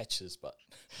to say patches, but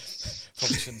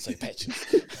probably shouldn't say patches.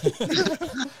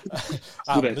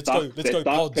 Let's go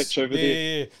pods. Patch over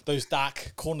there. Yeah, those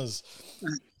dark corners.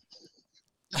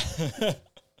 But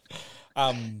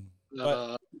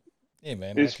yeah,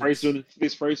 man. There's Fraser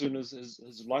in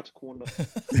his light corner.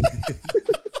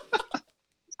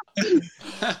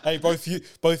 Hey, both you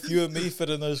and me fit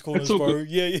in those corners, bro.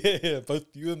 Yeah. Both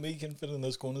you and me can fit in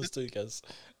those corners too, guys.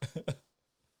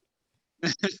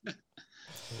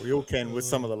 We all can with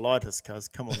some of the lightest, cuz.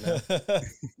 Come on now.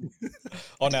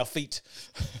 On our feet.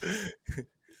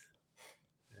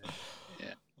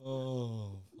 Yeah.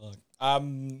 Oh, fuck.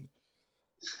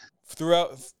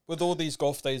 Throughout, with all these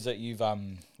golf days that you've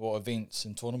or events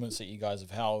and tournaments that you guys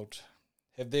have held,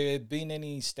 have there been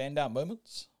any standout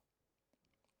moments?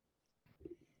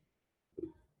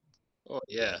 Oh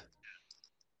yeah.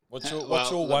 What's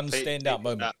your one standout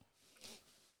moment?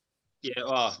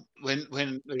 Yeah, when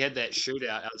we had that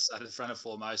shootout outside in front of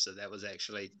Formosa, that was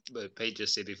actually, what Pete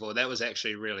just said before, that was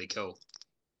actually really cool.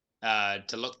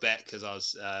 To look back, because I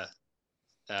was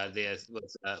there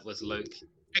with Luke.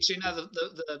 Actually, no,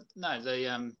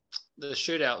 the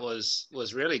shootout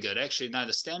was really good. Actually, no,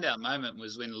 the standout moment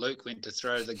was when Luke went to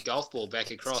throw the golf ball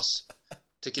back across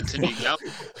to continue going.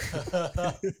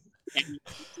 And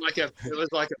it was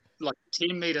like a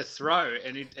 10-meter throw,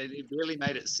 and he barely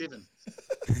made it 7.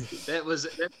 That was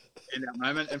in that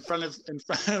moment in front of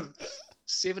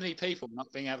 70 people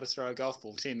not being able to throw a golf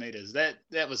ball 10 meters. That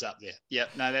was up there.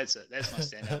 Yep, no, that's it. That's my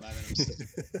standout moment.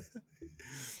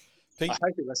 Pete? I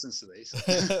hope he listens to these.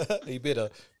 He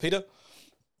better, Peter.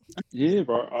 Yeah,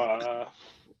 bro.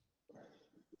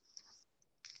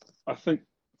 I think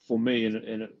for me, and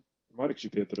it might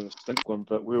actually be a bit of a stink one,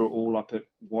 but we were all up at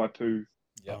Waipu,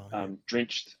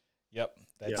 drenched. Yep,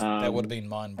 that would have been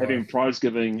mine, bro. Having prize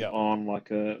giving on I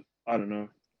don't know,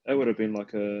 it would have been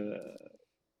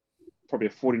probably a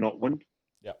 40-knot wind.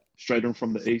 Yeah, straight in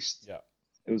from the east. Yeah,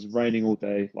 it was raining all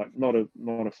day, not a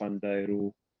fun day at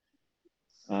all.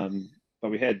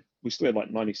 But we still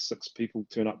had 96 people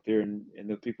turn up there, and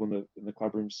the people in the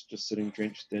club rooms just sitting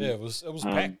drenched. And, it was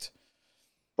packed.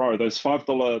 Bro, those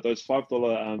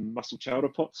 $5 mussel chowder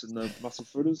pots and the mussel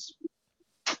fritters.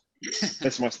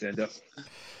 That's my standout.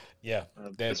 Yeah,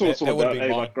 that's what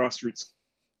about grassroots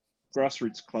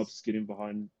clubs getting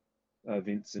behind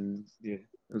events, and it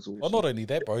was awesome. Well, not only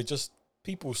that, bro, just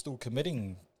people still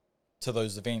committing to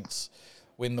those events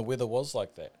when the weather was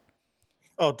like that.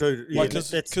 Oh, dude, yeah,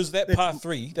 because that par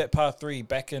three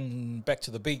back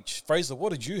to the beach. Fraser,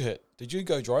 what did you hit? Did you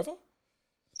go driver?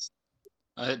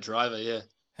 I hit driver, yeah.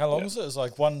 How long was it? It was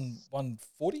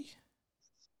 140.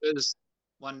 It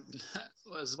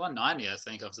was 190, I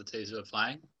think, off the tees we were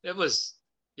playing. It was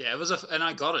and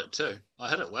I got it too. I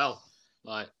hit it well.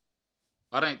 Like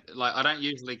I don't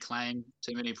usually claim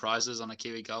too many prizes on a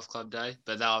Kiwi Golf Club day,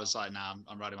 but I was like, nah,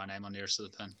 I'm writing my name on nearest to the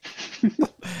pin.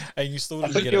 And you still I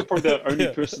didn't think get you're it. probably the only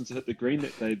person to hit the green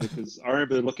that day, because I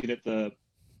remember looking at the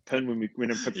pin when we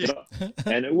went and picked it up,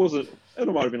 and it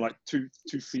might have been like 2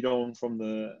 feet on from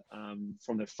the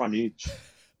front edge.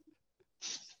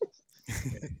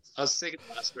 I was second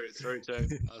last route through too.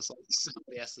 I was like,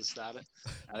 somebody has to start it.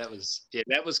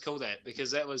 That was cool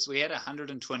because we had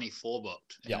 124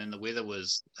 booked, and then the weather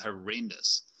was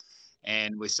horrendous,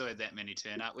 and we still had that many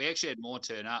turn up. We actually had more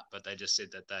turn up, but they just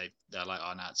said that they're like,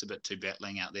 oh no, it's a bit too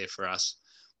battling out there for us.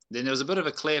 Then there was a bit of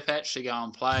a clear patch to go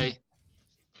and play.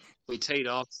 We teed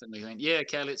off and we went, yeah,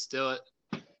 okay, let's do it.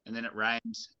 And then it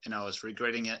rained, and I was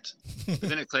regretting it. But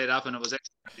then it cleared up, and it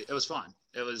was fine.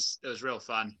 It was real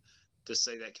fun to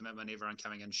see that commitment, everyone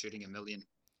coming in shooting a million.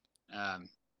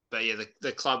 But yeah,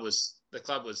 the club was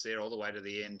there all the way to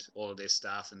the end, all of their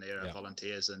staff and their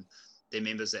volunteers and their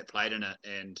members that played in it,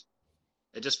 and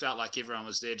it just felt like everyone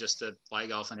was there just to play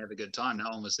golf and have a good time.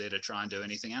 No one was there to try and do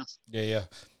anything else. Yeah.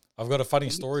 I've got a funny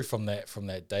story from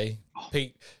that day.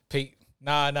 Pete.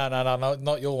 No,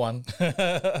 not your one. No,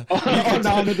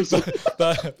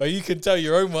 but you can tell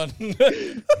your own one.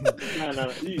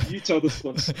 No, you tell this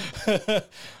one.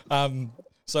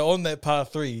 So on that par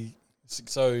 3,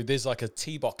 so there's like a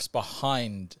tee box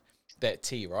behind that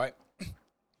tee, right?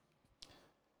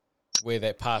 Where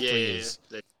that par 3 is.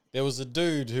 There was a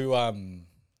dude who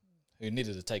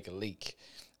needed to take a leak.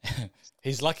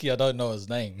 He's lucky I don't know his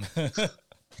name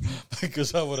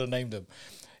because I would have named him.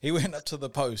 He went up to the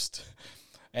post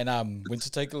and went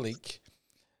to take a leak,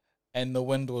 and the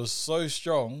wind was so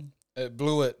strong it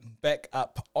blew it back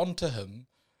up onto him,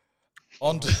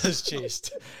 onto his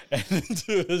chest, and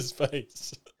into his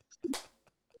face.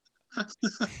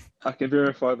 I can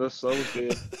verify this. I was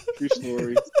there. True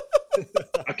story.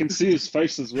 I can see his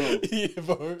face as well. Yeah,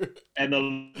 bro. And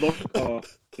the look,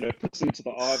 puts into the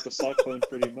eye of the cyclone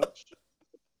pretty much.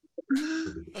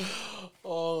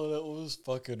 Oh, that was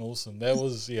fucking awesome. That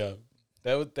was,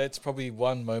 that's probably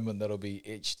one moment that'll be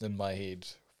etched in my head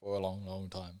for a long, long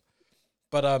time.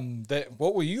 But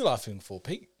what were you laughing for,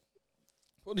 Pete?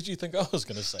 What did you think I was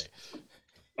going to say?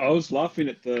 I was laughing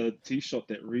at the tee shot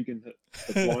that Regan hit,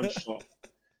 the blind shot.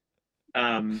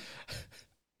 I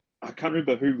can't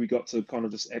remember who we got to kind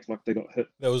of just act like they got hit.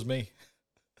 That was me.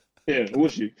 Yeah, it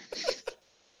was you.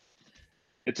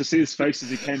 And to see his face as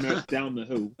he came out down the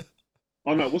hill.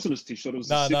 Oh no, it wasn't his tee shot. It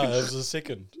was it was a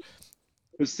second.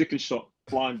 His second shot,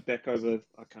 flying back over.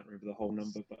 I can't remember the whole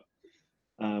number, but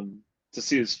to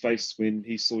see his face when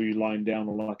he saw you lying down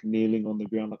or like kneeling on the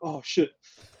ground, like, oh shit.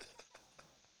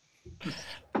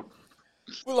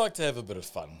 We like to have a bit of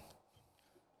fun.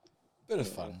 Yeah.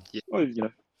 Well,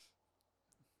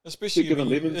 especially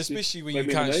when you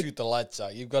can't shoot the lights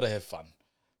out, you've got to have fun.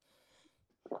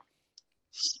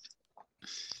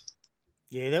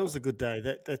 Yeah, that was a good day.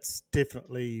 That's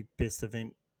definitely best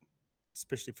event,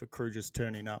 especially for crew just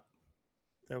turning up.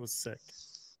 That was sick.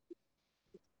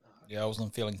 Yeah, I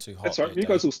wasn't feeling too hot. That's right. You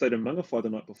guys all stayed in Mangawhai the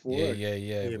night before.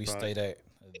 Yeah. We stayed at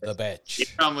the Batch.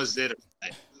 Everyone was there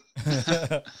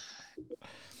to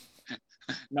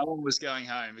no one was going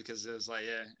home because it was like,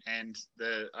 and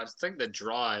I think the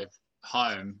drive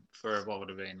home for what would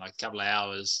have been like a couple of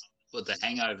hours with the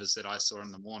hangovers that I saw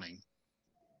in the morning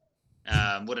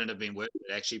wouldn't have been worth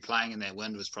it. Actually playing in that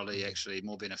wind was probably actually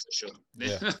more beneficial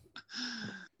than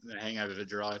the hangover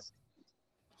drive.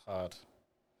 Hard.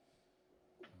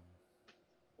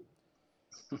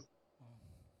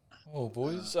 Oh,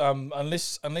 boys.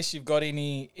 Unless you've got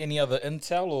any other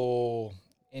intel or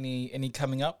any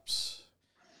coming ups.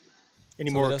 Any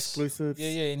more exclusives?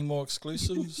 Yeah. Any more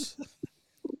exclusives?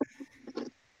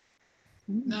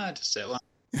 No, just that one.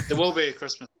 There will be a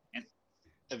Christmas event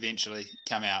eventually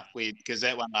come out. Because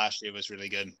that one last year was really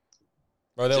good.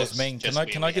 Bro, that was mean. Can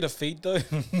I get a feed though?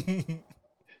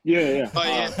 Yeah. Oh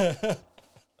yeah.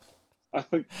 I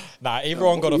think. Nah,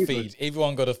 everyone got a feed.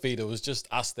 Everyone got a feed. It was just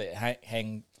us that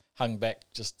hung back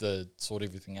just to sort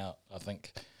everything out, I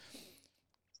think.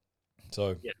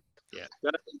 So yeah.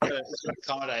 Got to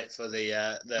accommodate for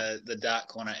the dark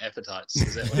corner appetites.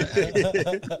 Is that what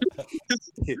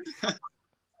it is?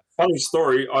 Funny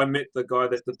story. I met the guy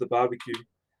that did the barbecue,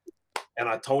 and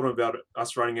I told him about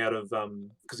us running out of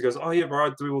because he goes, "Oh yeah, bro,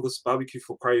 I do all this barbecue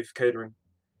for Crave Catering."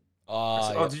 I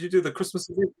said, "Oh, did you do the Christmas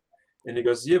event?" And he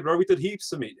goes, "Yeah, bro, we did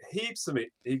heaps of meat. He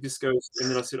just goes,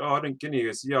 and then I said, "Oh, I didn't get any." He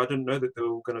goes, "Yeah, I didn't know that they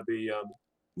were going to be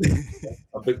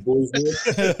a big boys here."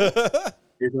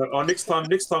 He's like, "Oh, next time,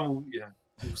 yeah."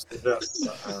 we'll set it up.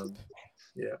 But,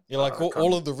 yeah. You're like,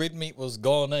 all of the red meat was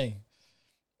gone, eh?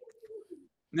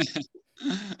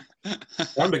 I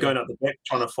remember going up the back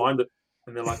trying to find it,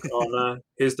 and they're like, "Oh no,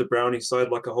 here's the brownie side,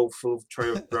 like a whole full tray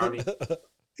of brownie."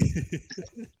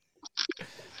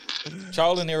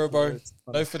 Trial and error, bro.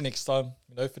 No for next time.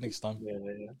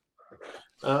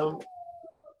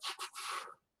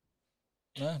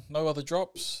 Yeah. No other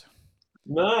drops.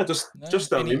 No,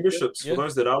 just our memberships for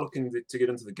those that are looking to get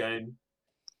into the game.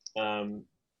 Go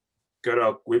to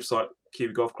our website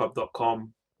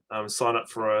kiwigolfclub.com. Sign up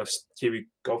for a Kiwi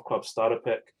Golf Club starter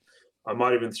pack. I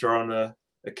might even throw on a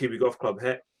Kiwi Golf Club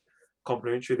hat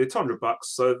complimentary. They're $200,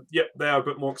 so yep, they are a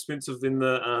bit more expensive than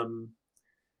the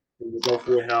Golf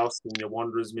Warehouse and your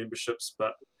Wanderers memberships.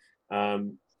 But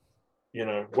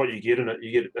what you get in it,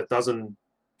 you get a dozen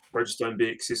Bridgestone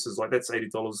BXSs. Like that's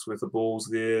 $80 worth of balls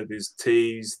there. There's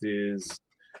tees. There's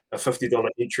a $50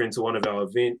 entry into one of our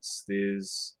events.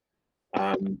 There's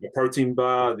a protein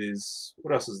bar. There's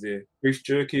what else is there? Beef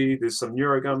jerky. There's some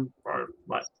Eurogum.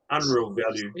 Like unreal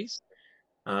value.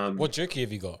 What jerky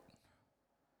have you got?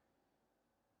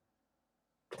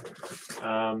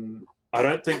 I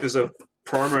don't think there's a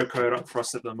promo code up for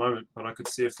us at the moment, but I could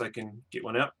see if they can get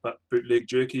one out. But bootleg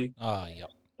jerky. Yep.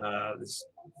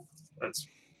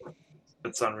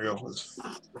 It's unreal.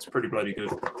 It's pretty bloody good.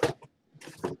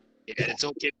 Yeah, it's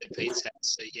all kept at Pete's house,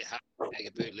 so you have to make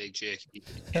a bootleg jerky.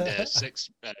 And six,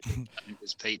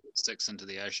 because Pete sticks into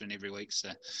the ocean every week.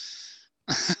 So.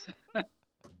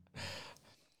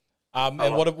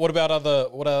 And what about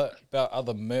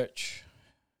other merch?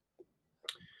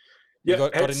 Yeah,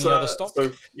 got any other stock?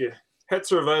 So, yeah,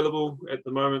 hats are available at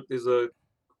the moment. There's a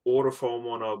order form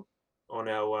on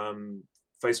our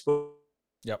Facebook.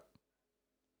 Yep.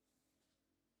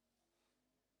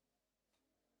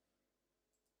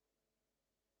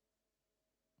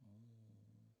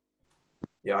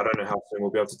 Yeah, I don't know how soon we'll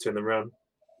be able to turn them around.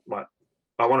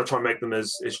 I want to try and make them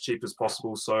as cheap as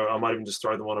possible, so I might even just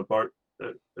throw them on a boat.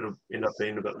 It'll end up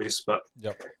being a bit less, but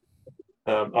yep.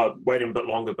 Waiting a bit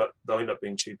longer, but they'll end up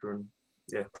being cheaper, and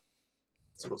yeah,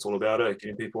 that's what it's all about,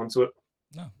 getting people into it.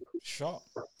 No, sure.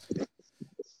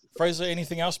 Fraser,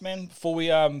 anything else, man, before we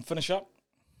finish up?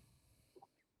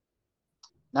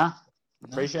 No,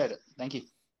 appreciate it. Thank you.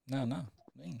 No.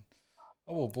 Man.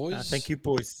 Oh, well, boys. Thank you,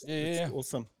 boys. Yeah.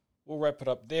 Awesome. We'll wrap it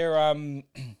up there.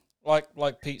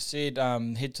 Like Pete said,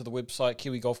 head to the website,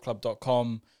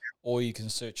 kiwigolfclub.com, or you can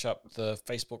search up the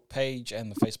Facebook page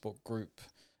and the Facebook group.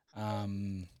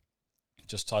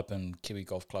 Just type in Kiwi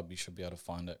Golf Club, you should be able to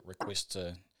find it. Request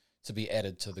to be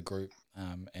added to the group,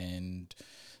 and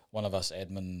one of us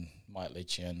admin might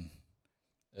let you in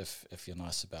if you're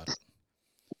nice about it.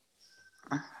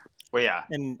 We are.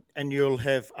 And you'll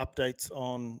have updates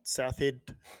on Southhead,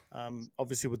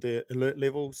 obviously with the alert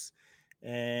levels,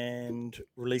 and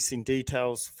releasing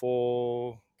details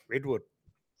for Redwood.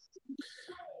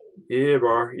 Yeah,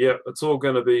 bro. Yeah, it's all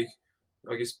going to be,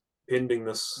 I guess, pending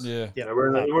this. Yeah. We're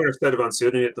in a state of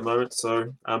uncertainty at the moment,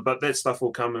 so but that stuff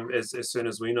will come as soon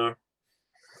as we know.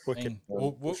 Wicked.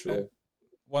 Sure.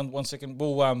 One second.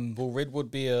 Will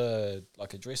Redwood be a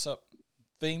dress up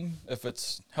theme if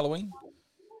it's Halloween?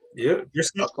 Yeah,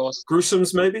 of course.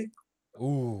 Gruesomes maybe.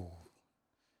 Ooh.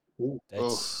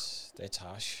 That's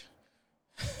harsh.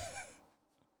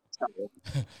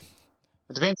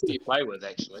 It depends who you play with,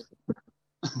 actually.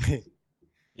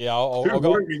 Yeah, Who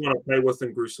wouldn't you want to play with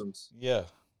in Gruesomes? Yeah,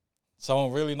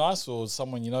 someone really nice or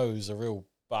someone you know who's a real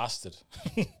bastard.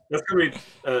 That's gonna be.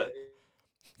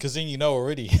 Because then you know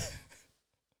already.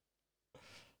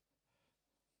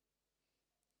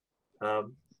 I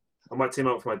might team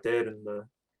up with my dad, and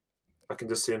I can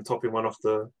just see him topping one off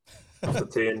the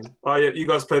tee. And oh yeah, you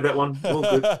guys played that one. All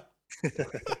good.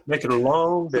 Make it a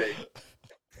long day.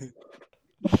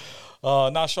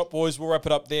 Shop boys, we'll wrap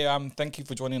it up there. Thank you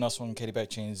for joining us on Katie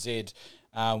Batch NZ.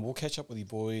 We'll catch up with you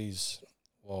boys,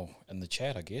 in the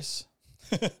chat, I guess.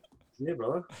 Yeah,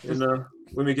 brother. And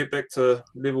when we get back to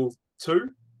level 2,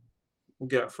 we'll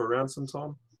get out for a round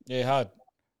sometime. Yeah, hard.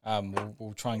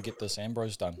 We'll try and get this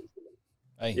Ambrose done.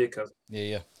 Hey. Yeah, cuz.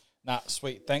 Yeah. Nah,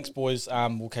 sweet. Thanks, boys.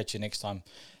 We'll catch you next time.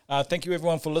 Thank you,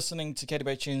 everyone, for listening to Katie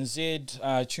Batch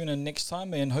NZ. Tune in next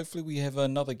time, and hopefully we have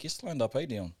another guest lined up,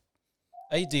 Dion?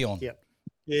 Hey, Dion. Yep.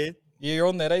 Yeah. Yeah, you're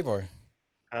on that, bro?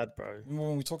 Hard, bro. Remember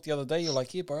when we talked the other day, you're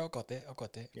like, yeah, bro, I got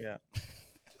that. Yeah.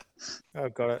 I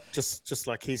got it. Just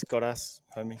like he's got us,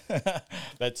 homie.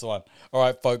 That's the one. All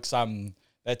right, folks.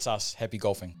 That's us. Happy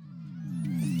golfing.